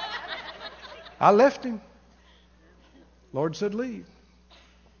 I left him. Lord said, leave.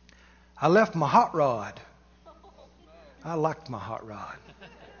 I left my hot rod. I liked my hot rod.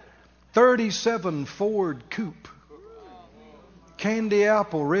 37 Ford Coupe. Candy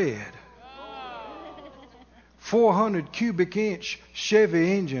apple red. 400 cubic inch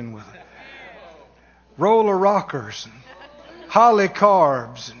Chevy engine with roller rockers and holly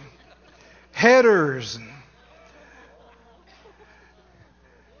carbs and headers. And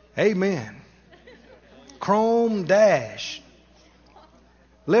amen. Chrome dash.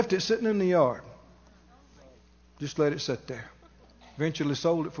 Left it sitting in the yard. Just let it sit there. Eventually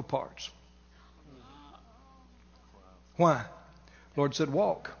sold it for parts. Why? Lord said,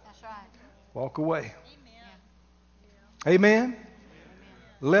 walk. That's right. Walk away. Amen.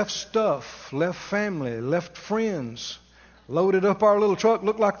 Left stuff, left family, left friends. Loaded up our little truck.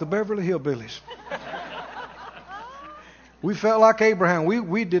 Looked like the Beverly Hillbillies. We felt like Abraham.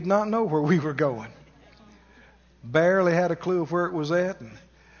 We did not know where we were going. Barely had a clue of where it was at. And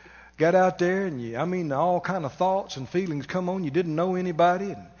got out there and all kind of thoughts and feelings come on. You didn't know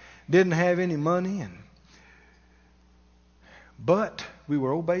anybody and didn't have any money. But we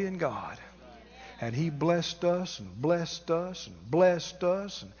were obeying God. And He blessed us and blessed us and blessed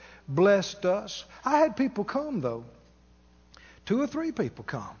us and blessed us. I had people come, though. 2 or 3 people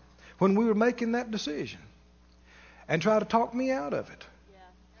come when we were making that decision and try to talk me out of it.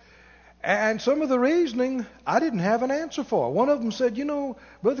 And some of the reasoning I didn't have an answer for. One of them said,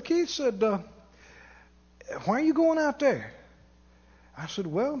 Brother Keith said, why are you going out there? I said,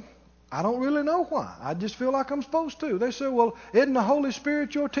 well, I don't really know why. I just feel like I'm supposed to. They said, well, isn't the Holy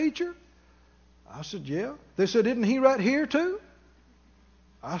Spirit your teacher? I said, yeah. They said, isn't He right here too?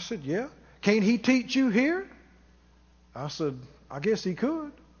 I said, yeah. Can't He teach you here? I said, I guess He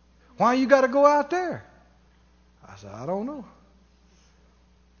could. Why you got to go out there? I said, I don't know.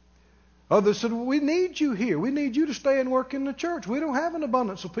 Others said, well, we need you here. We need you to stay and work in the church. We don't have an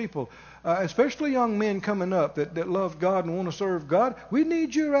abundance of people, especially young men coming up that love God and want to serve God. We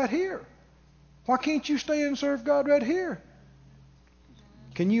need you right here. Why can't you stay and serve God right here?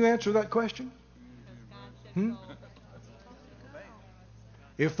 Can you answer that question?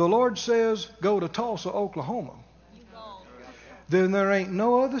 If the Lord says, go to Tulsa, Oklahoma, then there ain't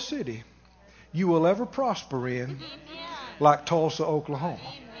no other city you will ever prosper in like Tulsa,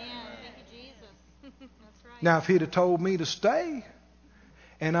 Oklahoma. Now, if he'd have told me to stay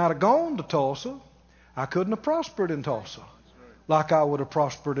and I'd have gone to Tulsa, I couldn't have prospered in Tulsa like I would have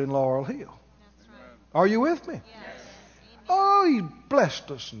prospered in Laurel Hill. Are you with me? Oh, He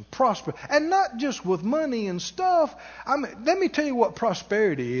blessed us and prospered. And not just with money and stuff. I mean, let me tell you what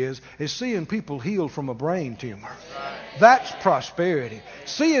prosperity is seeing people healed from a brain tumor. That's prosperity.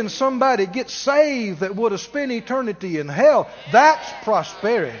 Seeing somebody get saved that would have spent eternity in hell, that's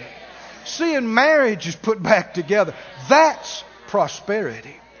prosperity. Seeing marriages put back together, that's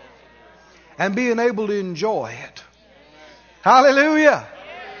prosperity. And being able to enjoy it. Hallelujah.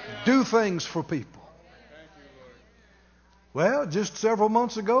 Do things for people. Well, just several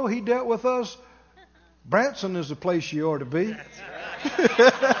months ago, he dealt with us. Branson is the place you ought to be.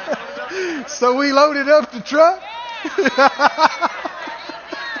 So we loaded up the truck.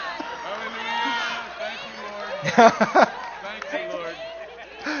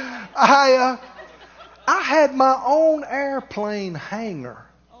 I had my own airplane hangar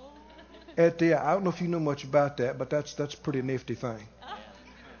at the. I don't know if you know much about that, but that's a pretty nifty thing.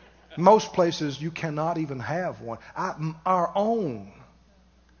 Most places you cannot even have one. Our own,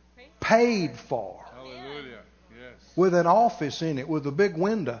 paid for. Hallelujah. Yes. With an office in it, with a big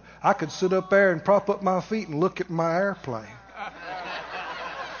window. I could sit up there and prop up my feet and look at my airplane.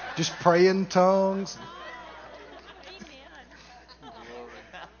 Just pray in tongues.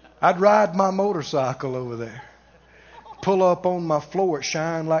 I'd ride my motorcycle over there. Pull up on my floor, it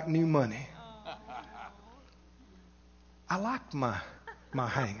shine like new money. I liked my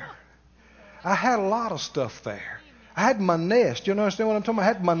hangar. I had a lot of stuff there. I had my nest. You understand what I'm talking about?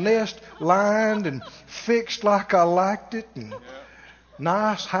 I had my nest lined and fixed like I liked it. And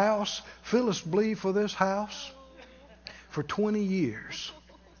nice house. Phyllis believed for this house for 20 years.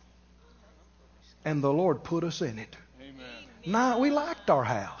 And the Lord put us in it. Amen. Now, we liked our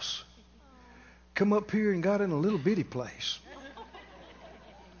house. Come up here and got in a little bitty place.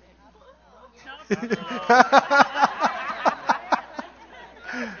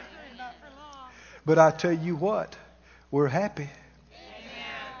 But I tell you what, we're happy.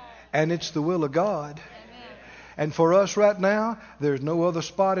 And it's the will of God. And for us right now, there's no other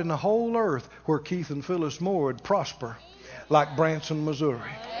spot in the whole earth where Keith and Phyllis Moore would prosper like Branson, Missouri.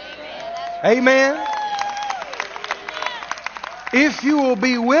 Amen. If you will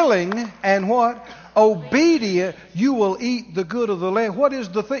be willing and what? Obedient, you will eat the good of the land. What is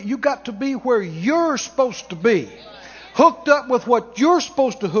the thing? You got to be where you're supposed to be. Hooked up with what you're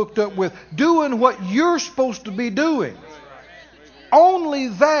supposed to hooked up with. Doing what you're supposed to be doing. Only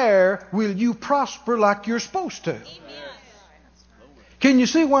there will you prosper like you're supposed to. Can you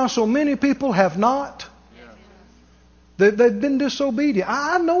see why so many people have not? They've been disobedient.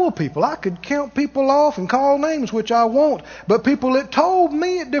 I know of people. I could count people off and call names, which I won't. But people that told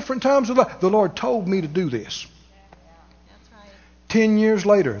me at different times of life, the Lord told me to do this. 10 years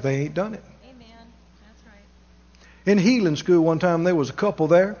later, they ain't done it. In healing school one time, there was a couple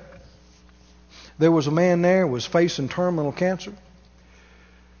there. There was a man there who was facing terminal cancer.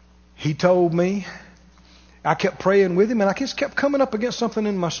 He told me, I kept praying with him, and I just kept coming up against something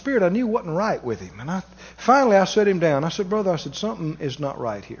in my spirit I knew wasn't right with him. And finally I set him down. I said, brother, something is not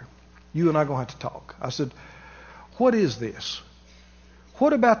right here. You and I are going to have to talk. I said, what is this?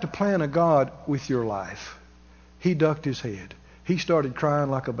 What about the plan of God with your life? He ducked his head. He started crying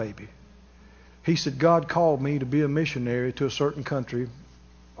like a baby. He said, God called me to be a missionary to a certain country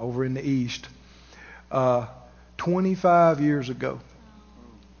over in the East 25 years ago.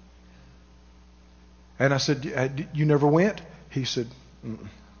 And I said, you never went? He said, mm-mm.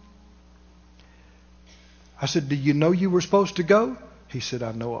 I said, do you know you were supposed to go? He said,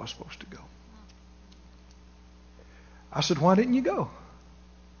 I know I was supposed to go. I said, why didn't you go?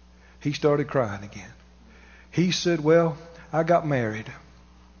 He started crying again. He said, well, I got married.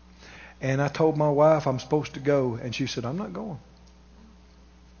 And I told my wife I'm supposed to go. And she said, I'm not going.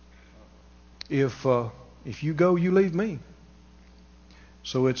 If you go, you leave me.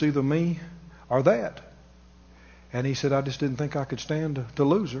 So it's either me or that. And he said, I just didn't think I could stand to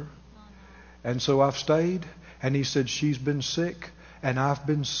lose her. And so I've stayed. And he said, she's been sick. And I've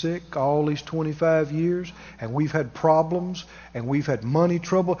been sick all these 25 years. And we've had problems. And we've had money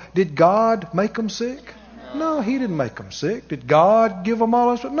trouble. Did God make them sick? No, He didn't make them sick. Did God give them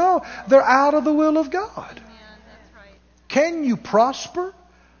all this? No, they're out of the will of God. Can you prosper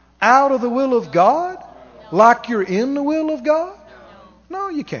out of the will of God like you're in the will of God? No,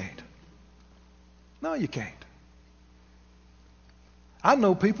 you can't. No, you can't. I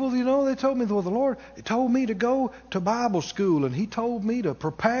know people, they told me, well, the Lord told me to go to Bible school, and He told me to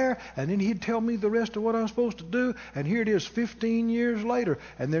prepare, and then He'd tell me the rest of what I'm supposed to do, and here it is 15 years later,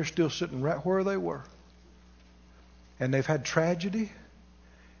 and they're still sitting right where they were. And they've had tragedy,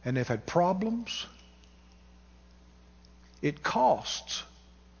 and they've had problems. It costs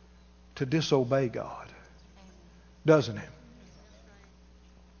to disobey God, doesn't it?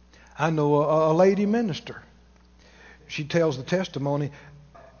 I know a lady minister. She tells the testimony.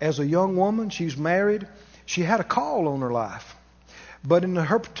 As a young woman, she's married. She had a call on her life. But in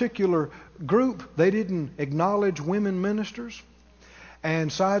her particular group, they didn't acknowledge women ministers. And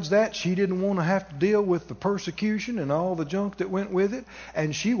besides that, she didn't want to have to deal with the persecution and all the junk that went with it.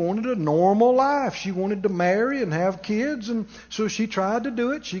 And she wanted a normal life. She wanted to marry and have kids. And so she tried to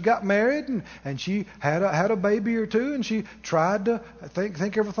do it. She got married and she had a baby or two. And she tried to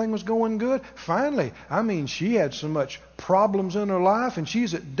think everything was going good. Finally, she had so much problems in her life. And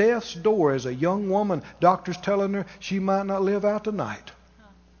she's at death's door as a young woman. Doctors telling her she might not live out the night.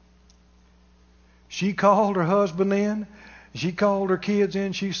 She called her husband in. She called her kids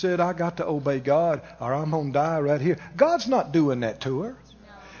in. She said, I got to obey God or I'm going to die right here. God's not doing that to her.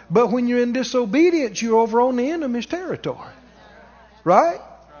 But when you're in disobedience, you're over on the enemy's territory. Right?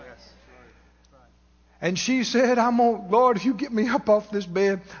 And she said, Lord, if you get me up off this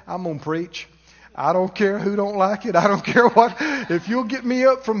bed, I'm going to preach. I don't care who don't like it. I don't care what. If you'll get me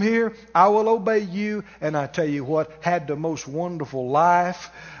up from here, I will obey you. And I tell you what, had the most wonderful life.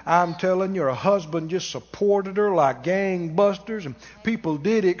 I'm telling you, her husband just supported her like gangbusters. And people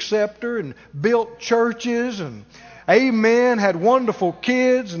did accept her and built churches and amen, had wonderful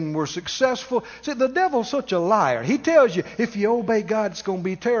kids and were successful. See, the devil's such a liar. He tells you if you obey God, it's going to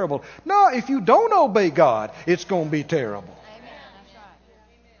be terrible. No, if you don't obey God, it's going to be terrible.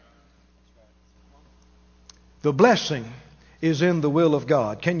 The blessing is in the will of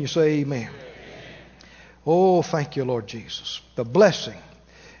God. Can you say amen? Oh, thank you, Lord Jesus. The blessing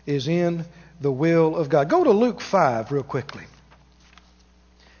is in the will of God. Go to Luke 5 real quickly.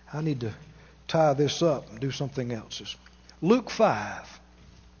 I need to tie this up and do something else. Luke 5.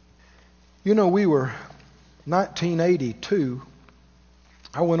 We were 1982.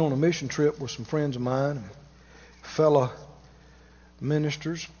 I went on a mission trip with some friends of mine and fellow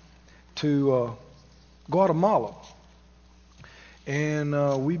ministers to Guatemala.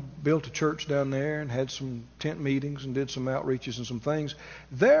 And we built a church down there and had some tent meetings and did some outreaches and some things.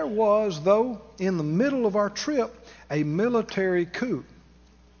 There was, though, in the middle of our trip, a military coup.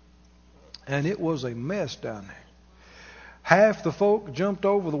 And it was a mess down there. Half the folk jumped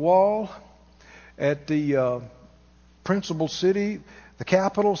over the wall at the principal city, the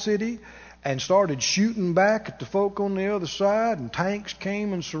capital city, and started shooting back at the folk on the other side, and tanks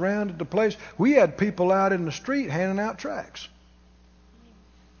came and surrounded the place. We had people out in the street handing out tracts.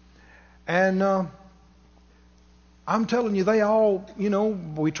 And I'm telling you, they all,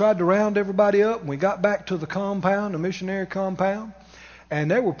 we tried to round everybody up, and we got back to the compound, the missionary compound. And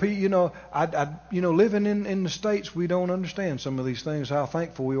there were people, living in the States, we don't understand some of these things, how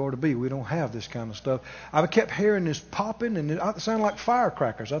thankful we ought to be. We don't have this kind of stuff. I kept hearing this popping, and it sounded like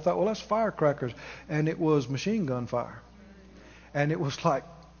firecrackers. I thought, well, that's firecrackers. And it was machine gun fire. And it was like,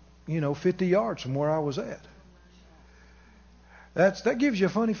 50 yards from where I was at. That gives you a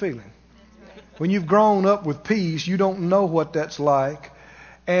funny feeling. When you've grown up with peace, you don't know what that's like.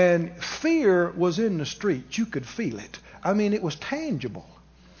 And fear was in the street. You could feel it. It was tangible.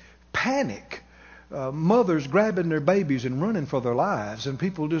 Panic. Mothers grabbing their babies and running for their lives, and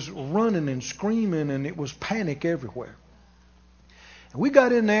people just running and screaming, and it was panic everywhere. And we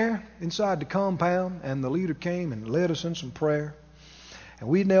got in there inside the compound, and the leader came and led us in some prayer. And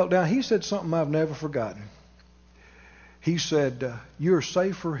we knelt down. He said something I've never forgotten. He said, you're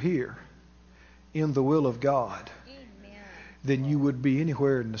safer here in the will of God than you would be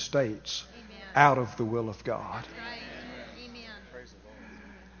anywhere in the States out of the will of God.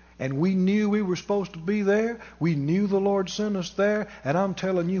 And we knew we were supposed to be there. We knew the Lord sent us there. And I'm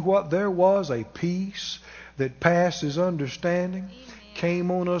telling you what, there was a peace that passes understanding.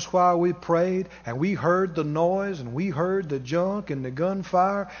 Came on us while we prayed. And we heard the noise and we heard the junk and the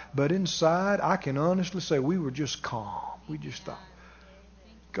gunfire. But inside, I can honestly say we were just calm. We just thought,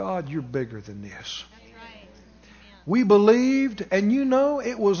 God, you're bigger than this. We believed, and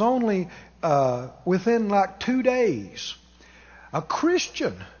it was only within like 2 days, a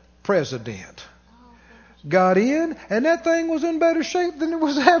Christian president got in, and that thing was in better shape than it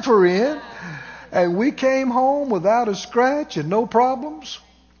was ever in. And we came home without a scratch and no problems.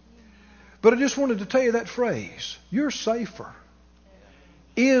 But I just wanted to tell you that phrase. You're safer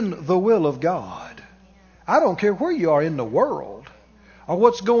in the will of God. I don't care where you are in the world. or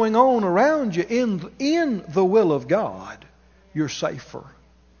what's going on around you in the will of God, you're safer.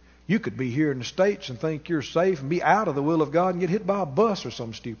 You could be here in the States and think you're safe and be out of the will of God and get hit by a bus or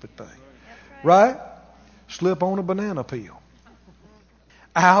some stupid thing. Right? Slip on a banana peel.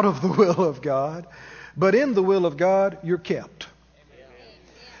 Out of the will of God. But in the will of God, you're kept.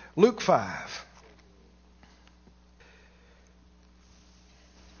 Luke 5.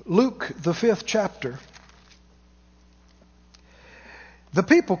 Luke, the 5th chapter. The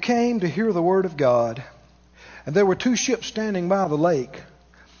people came to hear the word of God, and there were 2 ships standing by the lake.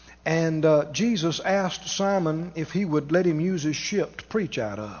 And Jesus asked Simon if he would let him use his ship to preach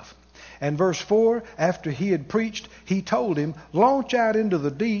out of. And verse 4, after he had preached, he told him, launch out into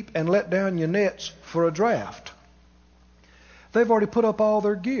the deep and let down your nets for a draft. They've already put up all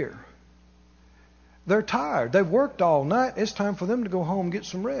their gear. They're tired. They've worked all night. It's time for them to go home and get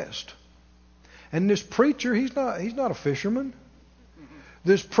some rest. And this preacher, he's not a fisherman.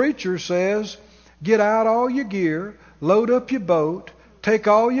 This preacher says, get out all your gear, load up your boat, take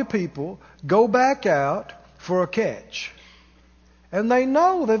all your people, go back out for a catch. And they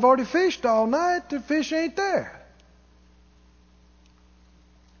know they've already fished all night. The fish ain't there.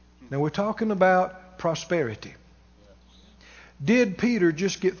 Now we're talking about prosperity. Did Peter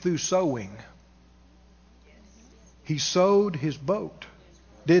just get through sowing? He sowed his boat,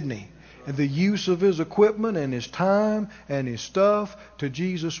 didn't he? And the use of his equipment and his time and his stuff to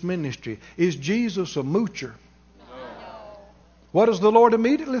Jesus' ministry. Is Jesus a moocher? What does the Lord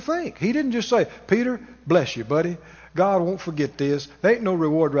immediately think? He didn't just say, Peter, bless you, buddy. God won't forget this. There ain't no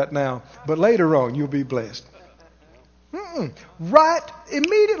reward right now, but later on you'll be blessed. Right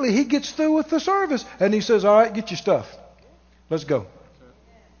immediately he gets through with the service and he says, all right, get your stuff. Let's go.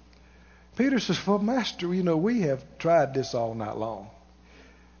 Peter says, well, Master, we have tried this all night long.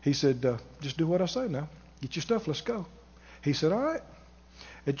 He said, just do what I say now. Get your stuff, let's go. He said, all right.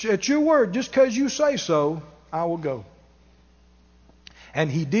 At your word, just because you say so, I will go. And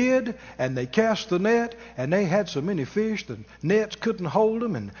he did, and they cast the net, and they had so many fish, the nets couldn't hold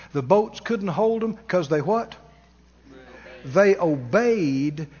them, and the boats couldn't hold them, because they what? They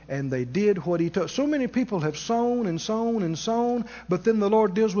obeyed, and they did what he told. So many people have sown and sown and sown, but then the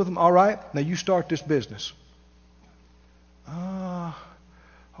Lord deals with them. All right, now you start this business.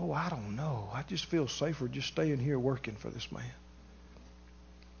 I don't know. I just feel safer just staying here working for this man.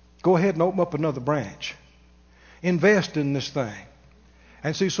 Go ahead and open up another branch. Invest in this thing.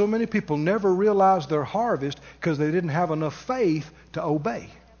 And see, so many people never realize their harvest because they didn't have enough faith to obey.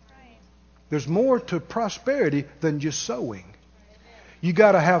 There's more to prosperity than just sowing. You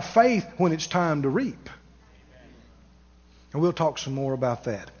got to have faith when it's time to reap. And we'll talk some more about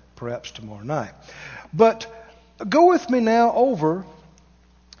that perhaps tomorrow night. But go with me now over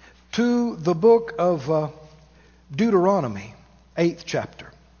to the book of Deuteronomy, 8th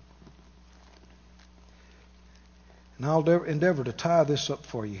chapter. And I'll endeavor to tie this up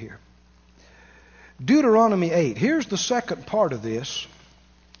for you here. Deuteronomy 8. Here's the second part of this.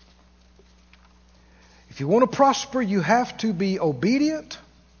 If you want to prosper, you have to be obedient.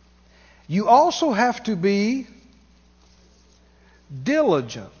 You also have to be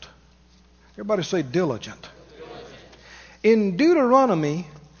diligent. Everybody say diligent. In Deuteronomy,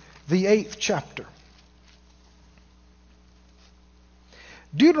 the 8th chapter.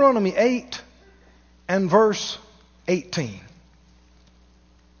 Deuteronomy 8 and verse 18.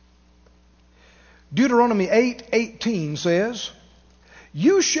 Deuteronomy 8:18 says,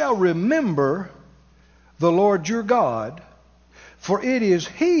 you shall remember the Lord your God, for it is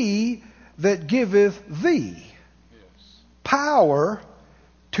He that giveth thee power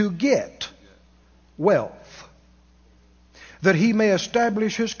to get wealth, that He may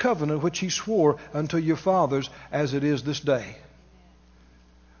establish His covenant which He swore unto your fathers as it is this day.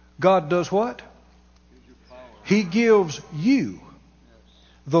 God does what? He gives you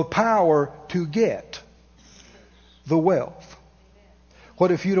the power to get the wealth. What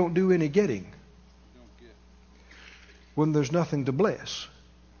if you don't do any getting? When there's nothing to bless.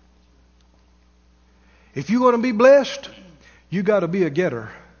 If you're going to be blessed, you got to be a getter.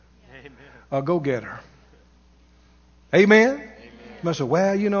 Amen. A go-getter. Amen? Amen. You say,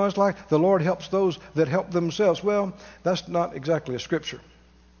 well, it's like the Lord helps those that help themselves. Well, that's not exactly a scripture.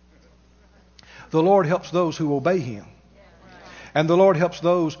 The Lord helps those who obey Him. And the Lord helps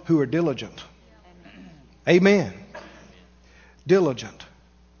those who are diligent. Amen. Diligent.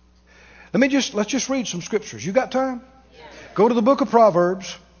 Let's just read some scriptures. You got time? Go to the book of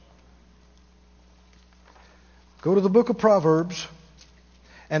Proverbs. Go to the book of Proverbs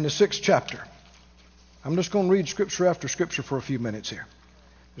and the 6th chapter. I'm just going to read scripture after scripture for a few minutes here.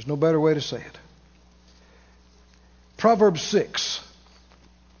 There's no better way to say it. Proverbs 6.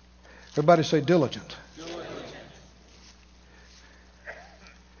 Everybody say diligent.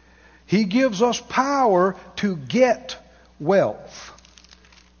 He gives us power to get wealth.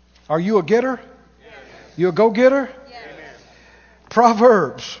 Are you a getter? You a go-getter?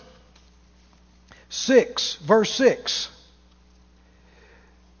 Proverbs 6, verse 6.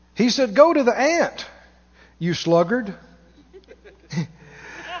 He said, go to the ant, you sluggard.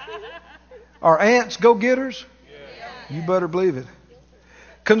 Are ants go-getters? You better believe it.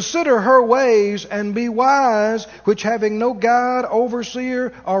 Consider her ways and be wise, which having no guide,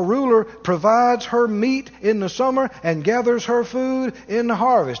 overseer, or ruler, provides her meat in the summer and gathers her food in the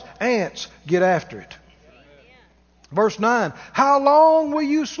harvest. Ants, get after it. Verse 9, how long will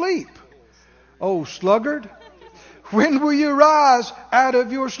you sleep, O sluggard? When will you rise out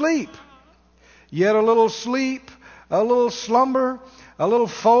of your sleep? Yet a little sleep, a little slumber, a little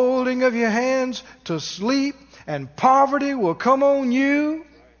folding of your hands to sleep, and poverty will come on you.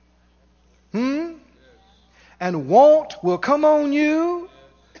 And want will come on you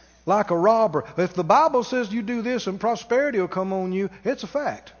like a robber. If the Bible says you do this and prosperity will come on you, it's a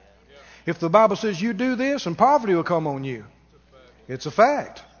fact. If the Bible says you do this and poverty will come on you, it's a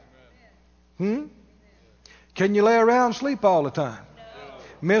fact. Can you lay around and sleep all the time?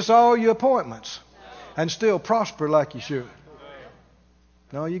 Miss all your appointments and still prosper like you should?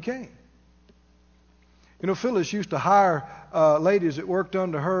 No, you can't. You know, Phyllis used to hire ladies that worked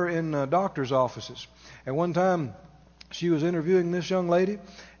under her in doctor's offices. And one time she was interviewing this young lady,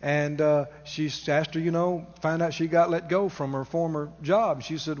 and she asked her, find out she got let go from her former job.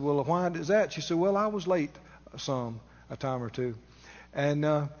 She said, well, why is that? She said, well, I was late a time or two.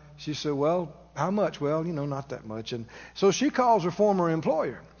 And she said, well, how much? Well, not that much. And so she calls her former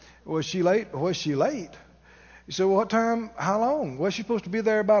employer. Was she late? Was she late? He said, well, what time? How long? Was she supposed to be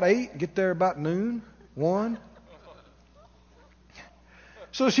there about 8, get there about noon? 1?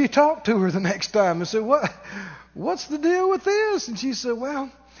 So she talked to her the next time and said, what's the deal with this? And she said,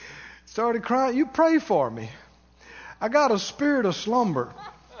 well, started crying. You pray for me. I got a spirit of slumber.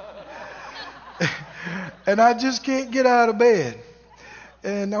 And I just can't get out of bed.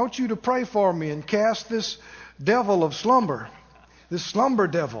 And I want you to pray for me and cast this devil of slumber, this slumber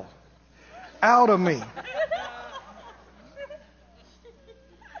devil, out of me.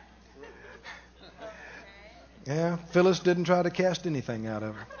 Yeah, Phyllis didn't try to cast anything out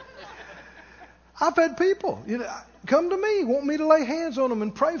of her. I've had people come to me, want me to lay hands on them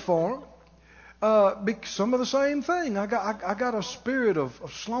and pray for them. Some of the same thing. I got a spirit of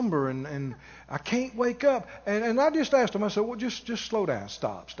slumber and I can't wake up. And I just asked them, I said, well, just slow down,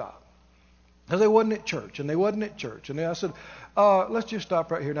 stop. Because they wasn't at church, and they wasn't at church. And I said, let's just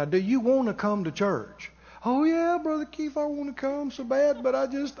stop right here. Now, do you want to come to church? Oh, yeah, Brother Keith, I want to come so bad, but I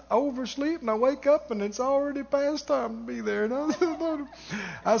just oversleep, and I wake up, and it's already past time to be there. And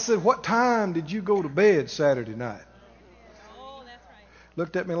I said, what time did you go to bed Saturday night? Oh, that's right.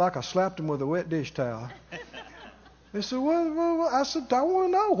 Looked at me like I slapped him with a wet dish towel. They said, well, I said, I want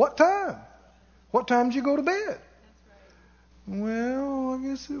to know, what time? What time did you go to bed? That's right. Well, I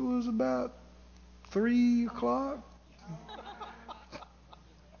guess it was about 3 o'clock.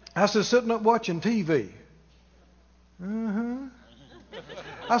 I said, sitting up watching TV.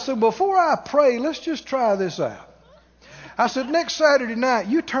 I said, before I pray, let's just try this out. I said, next Saturday night,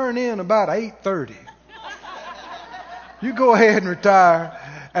 you turn in about 8:30. You go ahead and retire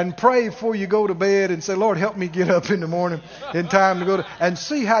and pray before you go to bed and say, Lord, help me get up in the morning in time to go to, and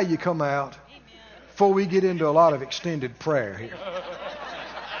see how you come out before we get into a lot of extended prayer here.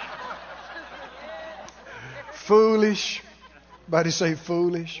 Foolish. Everybody say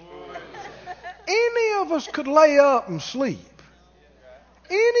foolish. Any of us could lay up and sleep.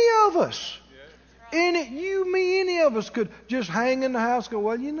 Any of us. Any of us could just hang in the house and go,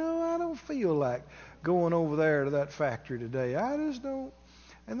 well, I don't feel like going over there to that factory today. I just don't.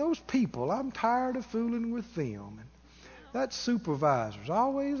 And those people, I'm tired of fooling with them. And that supervisor's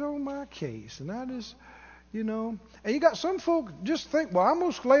always on my case. And I just, And you got some folk just think, well, I'm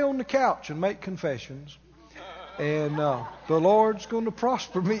going to lay on the couch and make confessions. And the Lord's going to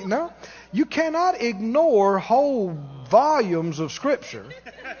prosper me. No, you cannot ignore whole volumes of Scripture,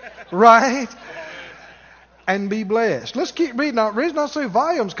 right? And be blessed. Let's keep reading. Now, the reason I say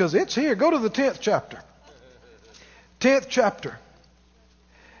volumes, because it's here. Go to the 10th chapter. 10th chapter.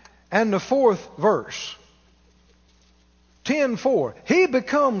 And the 4th verse. 10:4. He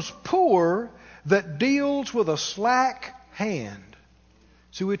becomes poor that deals with a slack hand.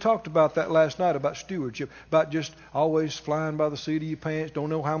 See, we talked about that last night, about stewardship, about just always flying by the seat of your pants, don't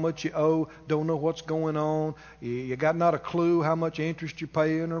know how much you owe, don't know what's going on, you got not a clue how much interest you're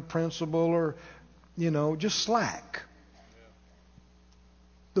paying or principal or, just slack.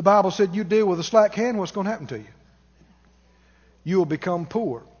 The Bible said you deal with a slack hand, what's going to happen to you? You will become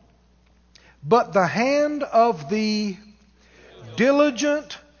poor. But the hand of the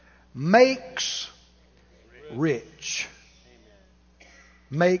diligent makes rich.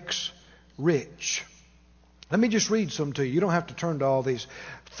 Makes rich. Let me just read some to you. You don't have to turn to all these.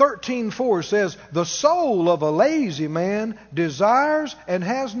 13:4 says, the soul of a lazy man desires and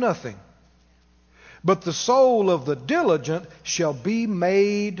has nothing, but the soul of the diligent shall be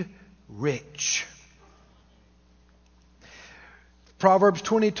made rich. Proverbs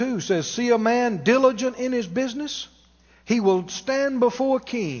 22 says, see a man diligent in his business, he will stand before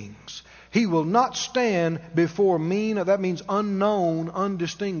kings. He will not stand before mean, that means unknown,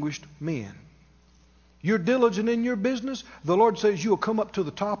 undistinguished men. You're diligent in your business, the Lord says you'll come up to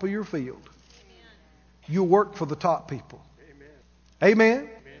the top of your field. You'll work for the top people. Amen? Amen?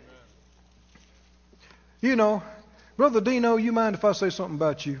 You know, Brother Dino, you mind if I say something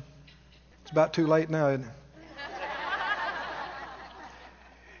about you? It's about too late now, isn't it?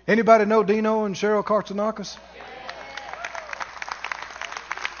 Anybody know Dino and Cheryl Kartsanakis?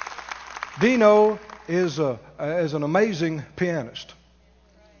 Dino is an amazing pianist,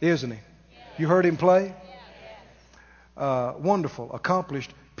 isn't he? You heard him play? Wonderful,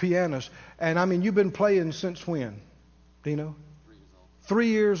 accomplished pianist. And I mean, you've been playing since when, Dino? 3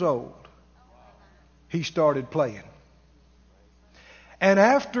 years old. He started playing. And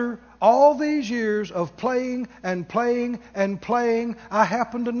after all these years of playing and playing and playing, I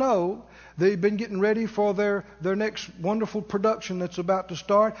happen to know they've been getting ready for their next wonderful production that's about to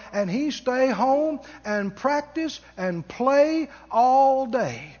start. And he stay home and practice and play all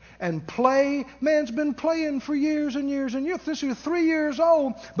day. And play. Man's been playing for years and years and years. This is 3 years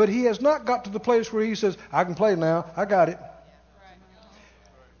old, but he has not got to the place where he says, I can play now. I got it.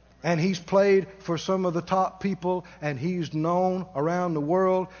 And he's played for some of the top people, and he's known around the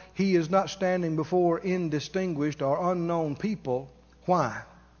world. He is not standing before indistinguished or unknown people. Why?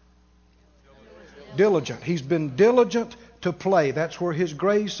 Diligent. He's been diligent to play. That's where his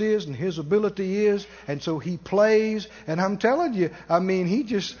grace is and his ability is. And so he plays. And I'm telling you, I mean, he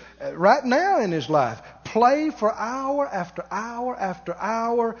just, right now in his life, play for hour after hour after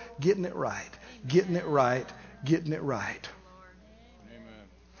hour, getting it right, getting it right, getting it right.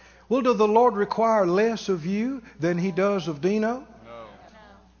 Well, does the Lord require less of you than He does of Dino? No.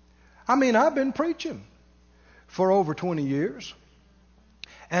 I mean, I've been preaching for over 20 years.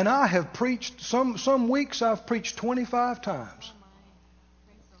 And I have preached, some weeks I've preached 25 times.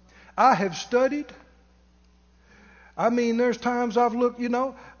 I have studied. I mean, there's times I've looked,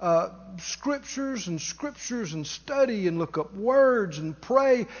 scriptures and study and look up words and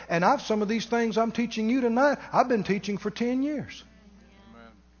pray. And some of these things I'm teaching you tonight, I've been teaching for 10 years.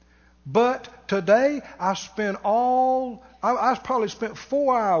 But today I probably spent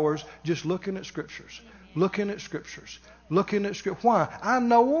 4 hours just looking at Scriptures. Looking at Scriptures. Why? I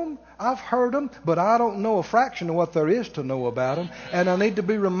know them. I've heard them. But I don't know a fraction of what there is to know about them. And I need to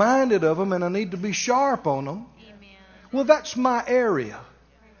be reminded of them. And I need to be sharp on them. Well, that's my area.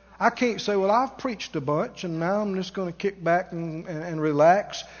 I can't say, well, I've preached a bunch and now I'm just going to kick back and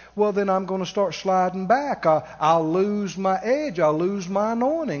relax. Well, then I'm going to start sliding back. I'll lose my edge. I'll lose my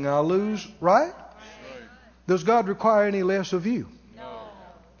anointing. I'll lose, right? Does God require any less of you? No.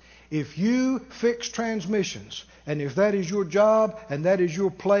 If you fix transmissions, and if that is your job and that is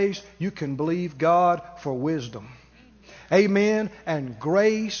your place, you can believe God for wisdom. Amen. And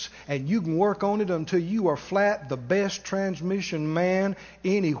grace. And you can work on it until you are flat the best transmission man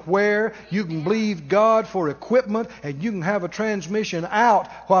anywhere. You can believe God for equipment. And you can have a transmission out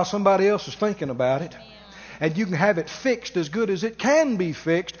while somebody else is thinking about it. And you can have it fixed as good as it can be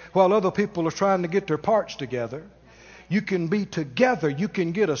fixed while other people are trying to get their parts together. You can be together. You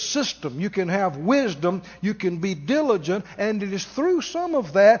can get a system. You can have wisdom. You can be diligent. And it is through some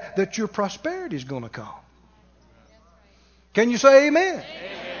of that your prosperity is going to come. Can you say amen? Amen?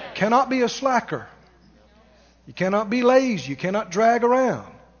 Cannot be a slacker. You cannot be lazy. You cannot drag around.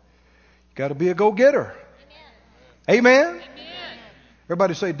 You got to be a go-getter. Amen? Amen?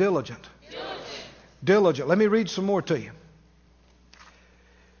 Everybody say diligent. Diligent. Let me read some more to you.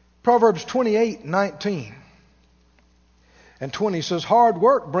 Proverbs 28:19 and 20 says, hard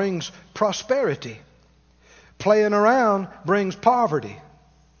work brings prosperity. Playing around brings poverty.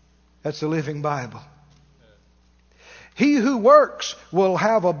 That's the Living Bible. He who works will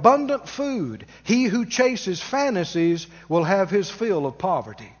have abundant food. He who chases fantasies will have his fill of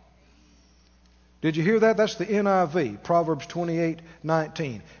poverty. Did you hear that? That's the NIV, Proverbs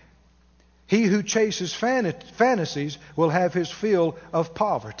 28:19. He who chases fantasies will have his fill of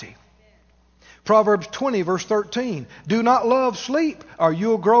poverty. Proverbs 20, verse 13. Do not love sleep, or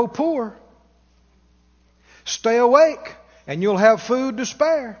you'll grow poor. Stay awake, and you'll have food to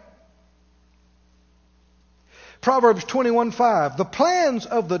spare. Proverbs 21:5. The plans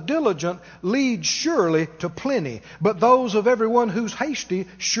of the diligent lead surely to plenty, but those of everyone who's hasty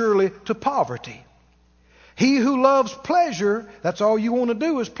surely to poverty. He who loves pleasure, that's all you want to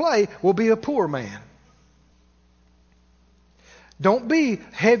do is play, will be a poor man. Don't be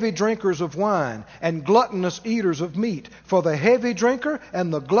heavy drinkers of wine and gluttonous eaters of meat, for the heavy drinker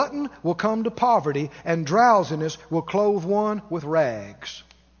and the glutton will come to poverty, and drowsiness will clothe one with rags.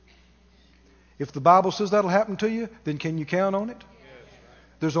 If the Bible says that'll happen to you, then can you count on it?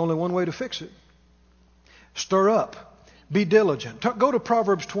 There's only one way to fix it. Stir up. Be diligent. Go to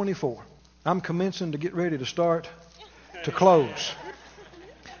Proverbs 24. I'm commencing to get ready to start to close.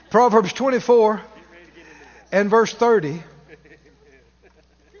 Proverbs 24 and verse 30.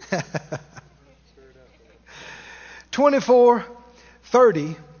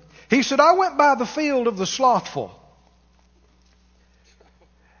 24:30. He said, I went by the field of the slothful,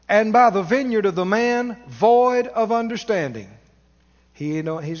 and by the vineyard of the man void of understanding.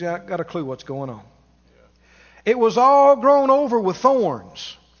 He's got a clue what's going on. It was all grown over with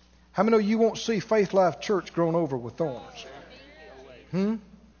thorns. How many of you won't see Faith Life Church grown over with thorns?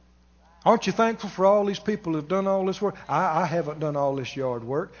 Aren't you thankful for all these people who've done all this work? I haven't done all this yard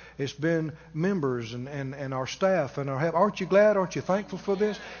work. It's been members and our staff and our help. Aren't you glad? Aren't you thankful for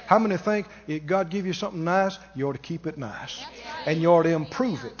this? How many think if God give you something nice, you ought to keep it nice. And you ought to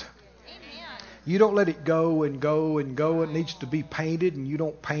improve it. You don't let it go and go and go. It needs to be painted, and you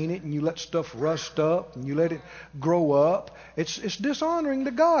don't paint it, and you let stuff rust up, and you let it grow up. It's dishonoring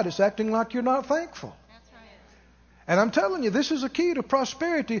to God. It's acting like you're not thankful. And I'm telling you, this is a key to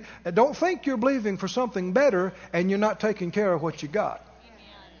prosperity. Don't think you're believing for something better and you're not taking care of what you got.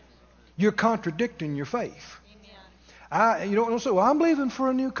 You're contradicting your faith. You don't say, well, I'm believing for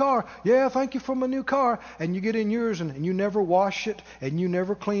a new car. Yeah, thank you for my new car. And you get in yours and you never wash it and you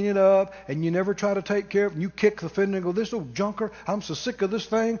never clean it up and you never try to take care of it. And you kick the fender and go, this old junker, I'm so sick of this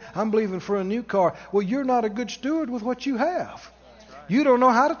thing. I'm believing for a new car. Well, you're not a good steward with what you have. You don't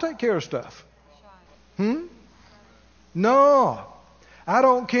know how to take care of stuff. No, I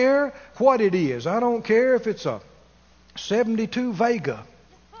don't care what it is. I don't care if it's a 72 Vega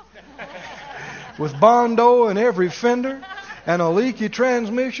with Bondo in every fender and a leaky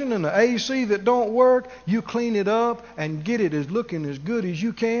transmission and an AC that don't work. You clean it up and get it as looking as good as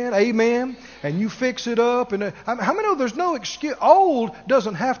you can. Amen. And you fix it up. And how many know there's no excuse? Old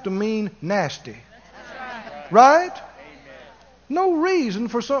doesn't have to mean nasty. Right? No reason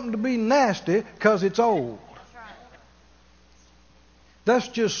for something to be nasty because it's old. That's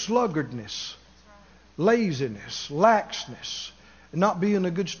just sluggardness, laziness, laxness, not being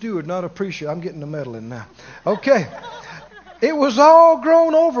a good steward, not appreciating. I'm getting the meddling now. Okay. It was all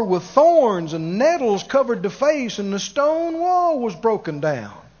grown over with thorns, and nettles covered the face, and the stone wall was broken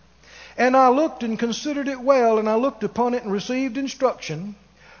down. And I looked and considered it well, and I looked upon it and received instruction.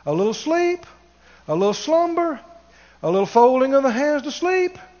 A little sleep, a little slumber, a little folding of the hands to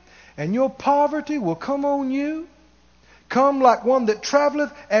sleep, and your poverty will come on you. Come like one that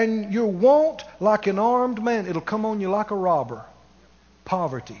traveleth, and your want like an armed man. It'll come on you like a robber.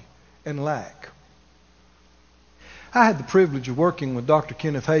 Poverty and lack. I had the privilege of working with Dr.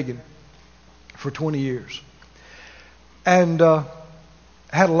 Kenneth Hagin for 20 years. And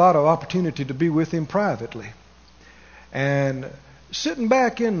had a lot of opportunity to be with him privately. And sitting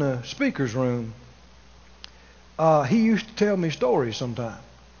back in the speaker's room, he used to tell me stories sometime.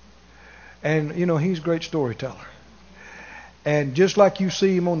 And, he's a great storyteller. And just like you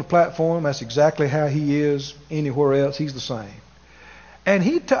see him on the platform, that's exactly how he is anywhere else. He's the same. And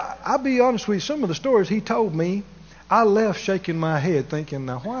I'll be honest with you, some of the stories he told me, I left shaking my head thinking,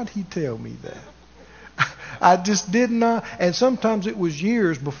 now why did he tell me that? I just did not. And sometimes it was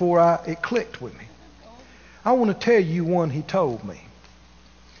years before it clicked with me. I want to tell you one he told me.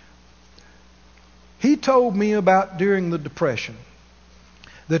 He told me about during the Depression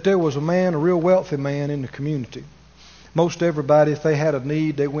that there was a real wealthy man in the community. Most everybody, if they had a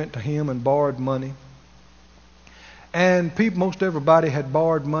need, they went to him and borrowed money. And most everybody had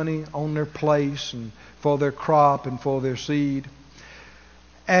borrowed money on their place and for their crop and for their seed.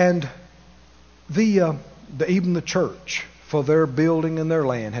 And even the church, for their building and their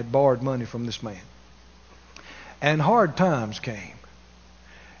land, had borrowed money from this man. And hard times came.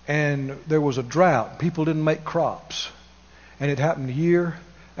 And there was a drought. People didn't make crops. And it happened year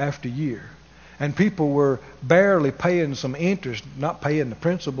after year. And people were barely paying some interest, not paying the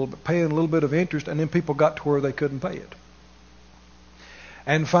principal, but paying a little bit of interest, and then people got to where they couldn't pay it.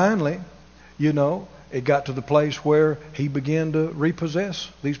 And finally, it got to the place where he began to repossess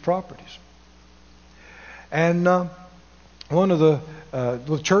these properties. And one of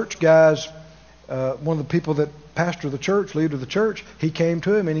the church guys, one of the people that pastor the church, leader of the church, he came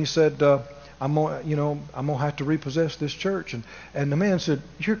to him and he said, I'm gonna have to repossess this church. And the man said,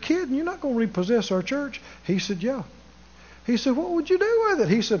 "You're kidding? You're not gonna repossess our church?" He said, "Yeah." He said, "What would you do with it?"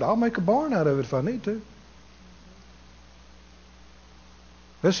 He said, "I'll make a barn out of it if I need to."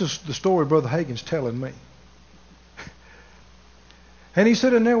 This is the story Brother Hagin's telling me. And he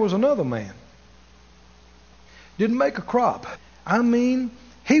said, and there was another man. Didn't make a crop. I mean,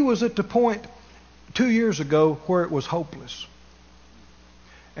 he was at the point 2 years ago where it was hopeless.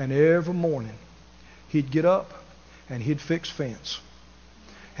 And every morning he'd get up and he'd fix fence.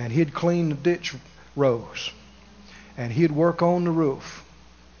 And he'd clean the ditch rows. And he'd work on the roof.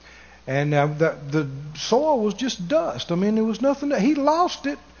 And the soil was just dust. I mean, there was nothing. He lost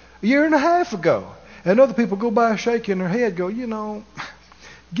it a year and a half ago. And other people go by shaking their head, go,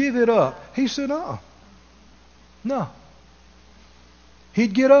 give it up. He said, no.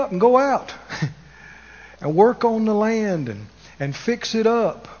 He'd get up and go out and work on the land and fix it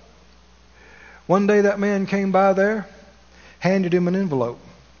up. One day that man came by there, handed him an envelope.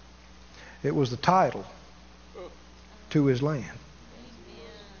 It was the title to his land.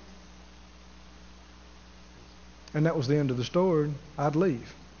 And that was the end of the story. I'd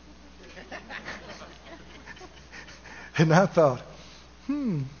leave. And I thought,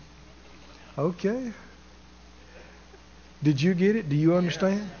 okay. Did you get it? Do you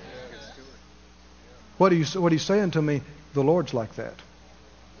understand? What he's saying to me, the Lord's like that.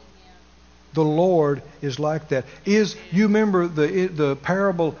 The Lord is like that. You remember the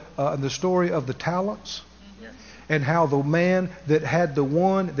parable, the story of the talents? And how the man that had the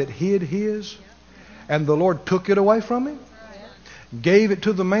one that hid his, and the Lord took it away from him, gave it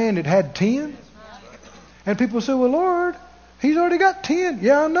to the man that had 10. And people say, well, Lord, he's already got 10.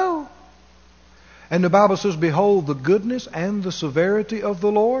 Yeah, I know. And the Bible says, behold the goodness and the severity of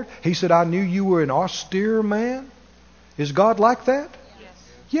the Lord. He said, I knew you were an austere man. Is God like that? Yes.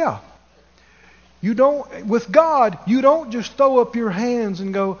 Yeah. With God, you don't just throw up your hands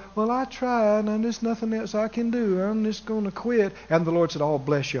and go, well, I tried and there's nothing else I can do. I'm just going to quit. And the Lord said, oh,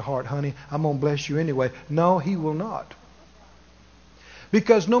 bless your heart, honey. I'm going to bless you anyway. No, He will not.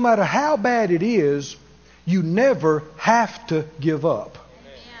 Because no matter how bad it is, you never have to give up.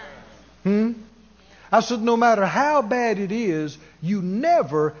 I said, no matter how bad it is, you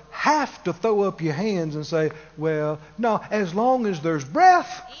never have to throw up your hands and say, well, no, as long as there's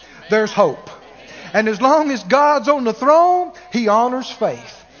breath, there's hope. And as long as God's on the throne, He honors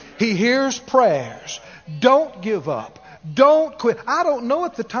faith. He hears prayers. Don't give up. Don't quit. I don't know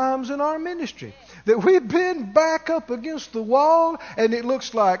at the times in our ministry that we've been back up against the wall and it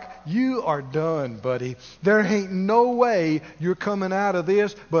looks like you are done, buddy. There ain't no way you're coming out of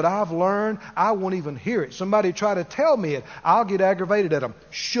this, but I've learned I won't even hear it. Somebody try to tell me it. I'll get aggravated at them.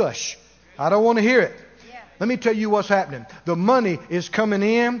 Shush. I don't want to hear it. Let me tell you what's happening. The money is coming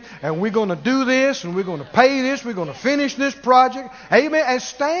in and we're going to do this and we're going to pay this. We're going to finish this project. Amen. And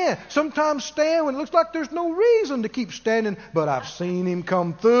stand. Sometimes stand when it looks like there's no reason to keep standing. But I've seen Him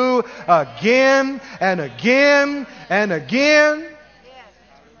come through again and again and again.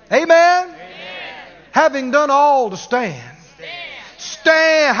 Amen. Having done all to stand.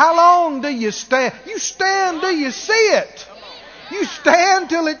 Stand. How long do you stand? You stand till you see it. You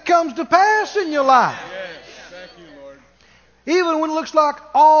stand till it comes to pass in your life. Even when it looks like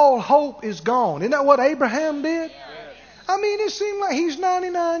all hope is gone. Isn't that what Abraham did? I mean, it seemed like he's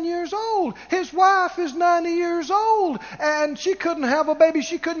 99 years old. His wife is 90 years old. And she couldn't have a baby.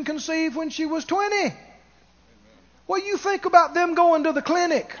 She couldn't conceive when she was 20. What do you think about them going to the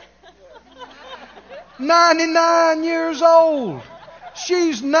clinic? 99 years old.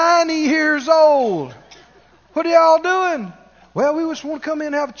 She's 90 years old. What are y'all doing? Well, we just want to come in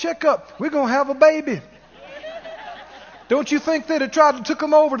and have a checkup. We're going to have a baby. Don't you think they'd have tried to took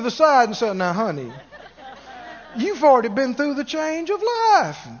them over to the side and said, now, honey, you've already been through the change of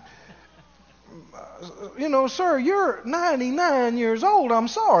life. Sir, you're 99 years old. I'm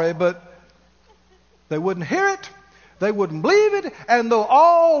sorry, but they wouldn't hear it. They wouldn't believe it. And though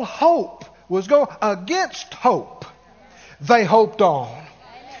all hope was going against hope, they hoped on.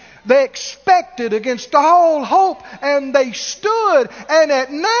 They expected against all hope, and they stood. And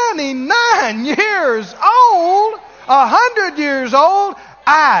at 99 years old, 100 years old,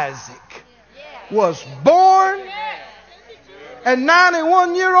 Isaac was born. And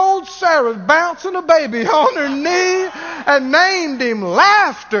 91-year-old Sarah bouncing a baby on her knee and named him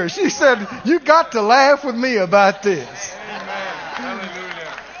Laughter. She said, you got to laugh with me about this. Amen.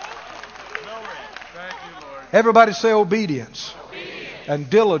 Hallelujah. No Everybody say obedience and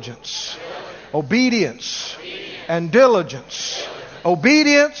diligence. Obedience and diligence.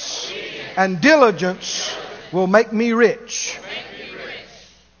 Obedience and diligence will make me rich.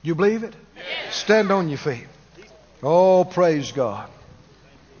 You believe it? Stand on your feet. Oh, praise God.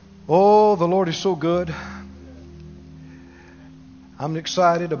 Oh, the Lord is so good. I'm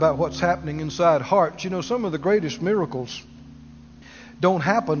excited about what's happening inside hearts. You know, some of the greatest miracles don't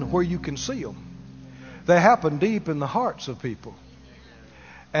happen where you can see them. They happen deep in the hearts of people.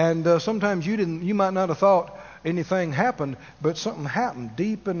 And sometimes you might not have thought anything happened, but something happened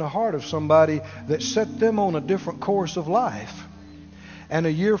deep in the heart of somebody that set them on a different course of life. And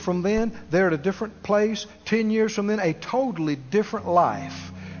a year from then, they're at a different place. 10 years from then, a totally different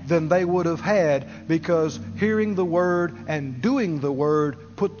life than they would have had, because hearing the Word and doing the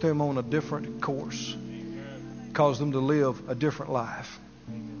Word put them on a different course. Caused them to live a different life.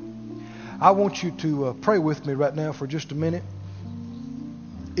 I want you to pray with me right now for just a minute.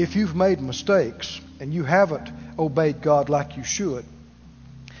 If you've made mistakes and you haven't obeyed God like you should,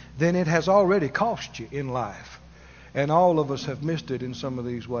 then it has already cost you in life. And all of us have missed it in some of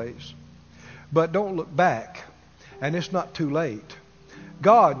these ways. But don't look back, and it's not too late.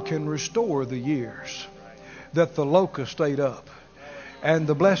 God can restore the years that the locust ate up, and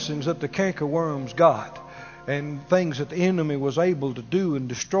the blessings that the cankerworms got, and things that the enemy was able to do and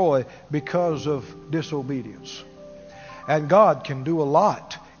destroy because of disobedience. And God can do a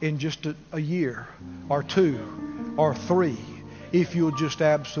lot in just a year or 2 or 3 if you'll just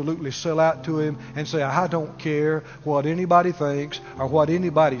absolutely sell out to Him and say, I don't care what anybody thinks or what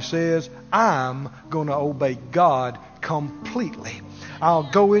anybody says. I'm going to obey God completely.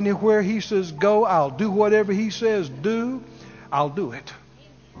 I'll go anywhere He says go. I'll do whatever He says do. I'll do it.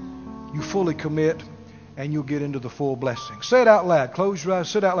 You fully commit and you'll get into the full blessing. Say it out loud. Close your eyes.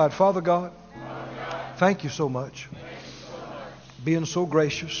 Say it out loud. Father God, thank you so much. Being so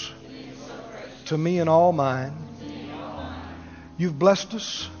gracious to me and all mine. You've blessed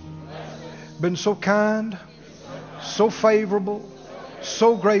us, been so kind, so favorable,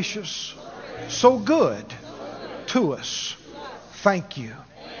 so gracious, so good to us. Thank you.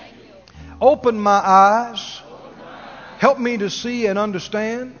 Open my eyes. Help me to see and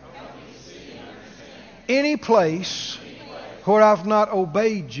understand any place where I've not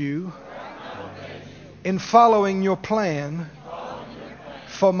obeyed you in following your plan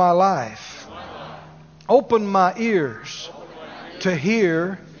for my life. Open my ears to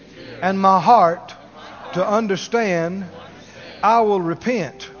hear and my heart to understand. I will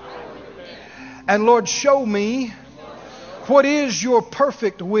repent. And Lord, show me what is your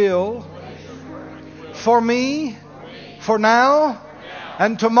perfect will for me, for now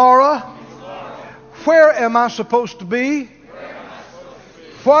and tomorrow. Where am I supposed to be?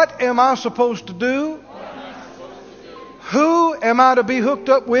 What am I supposed to do? Who am I to be hooked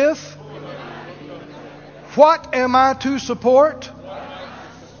up with? What am I to support?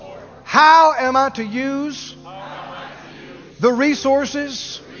 How am I to use the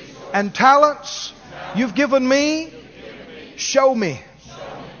resources and talents you've given me? Show me.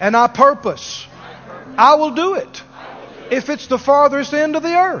 And I purpose. I will do it. If it's the farthest end of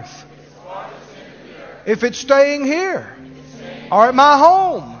the earth. If it's staying here. Or at my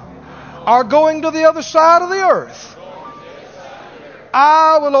home. Or going to the other side of the earth.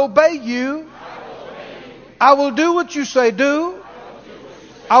 I will obey you. I will do what you say do.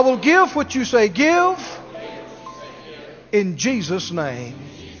 I will give what you say give. In Jesus' name.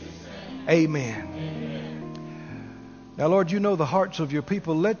 Amen. Now, Lord, you know the hearts of your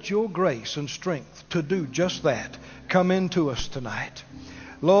people. Let your grace and strength to do just that come into us tonight.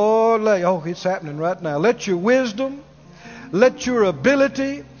 Lord, it's happening right now. Let your wisdom, let your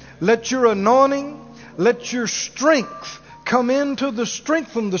ability, let your anointing, let your strength come into the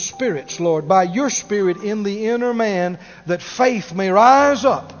strengthen the spirits, Lord, by your Spirit in the inner man, that faith may rise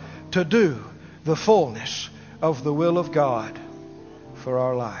up to do the fullness of the will of God for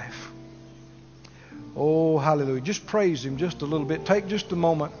our life. Oh, hallelujah. Just praise Him just a little bit. Take just a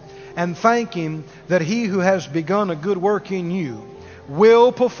moment and thank Him that He who has begun a good work in you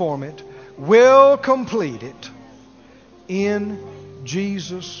will perform it, will complete it in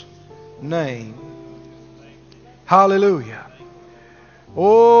Jesus' name. Hallelujah.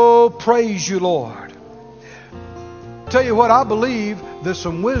 Oh, praise you, Lord. Tell you what, I believe that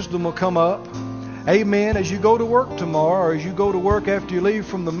some wisdom will come up. Amen. As you go to work tomorrow, or as you go to work after you leave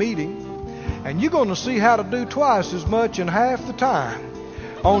from the meeting, and you're going to see how to do twice as much in half the time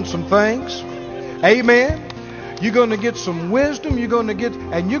on some things. Amen. You're going to get some wisdom. You're going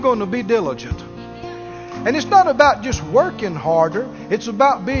to be diligent. And it's not about just working harder. It's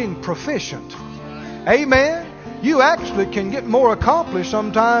about being proficient. Amen. You actually can get more accomplished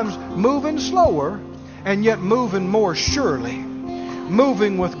sometimes moving slower and yet moving more surely.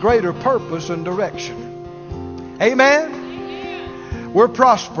 Moving with greater purpose and direction. Amen. We're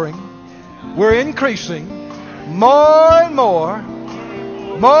prospering. We're increasing. More and more.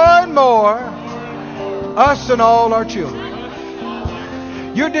 Us and all our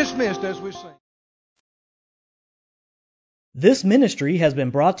children. You're dismissed as we sing. This ministry has been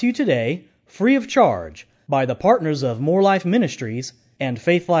brought to you today free of charge by the partners of More Life Ministries and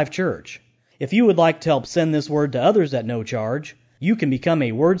Faith Life Church. If you would like to help send this word to others at no charge, you can become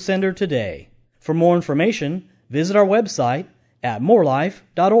a word sender today. For more information, visit our website at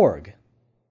morelife.org.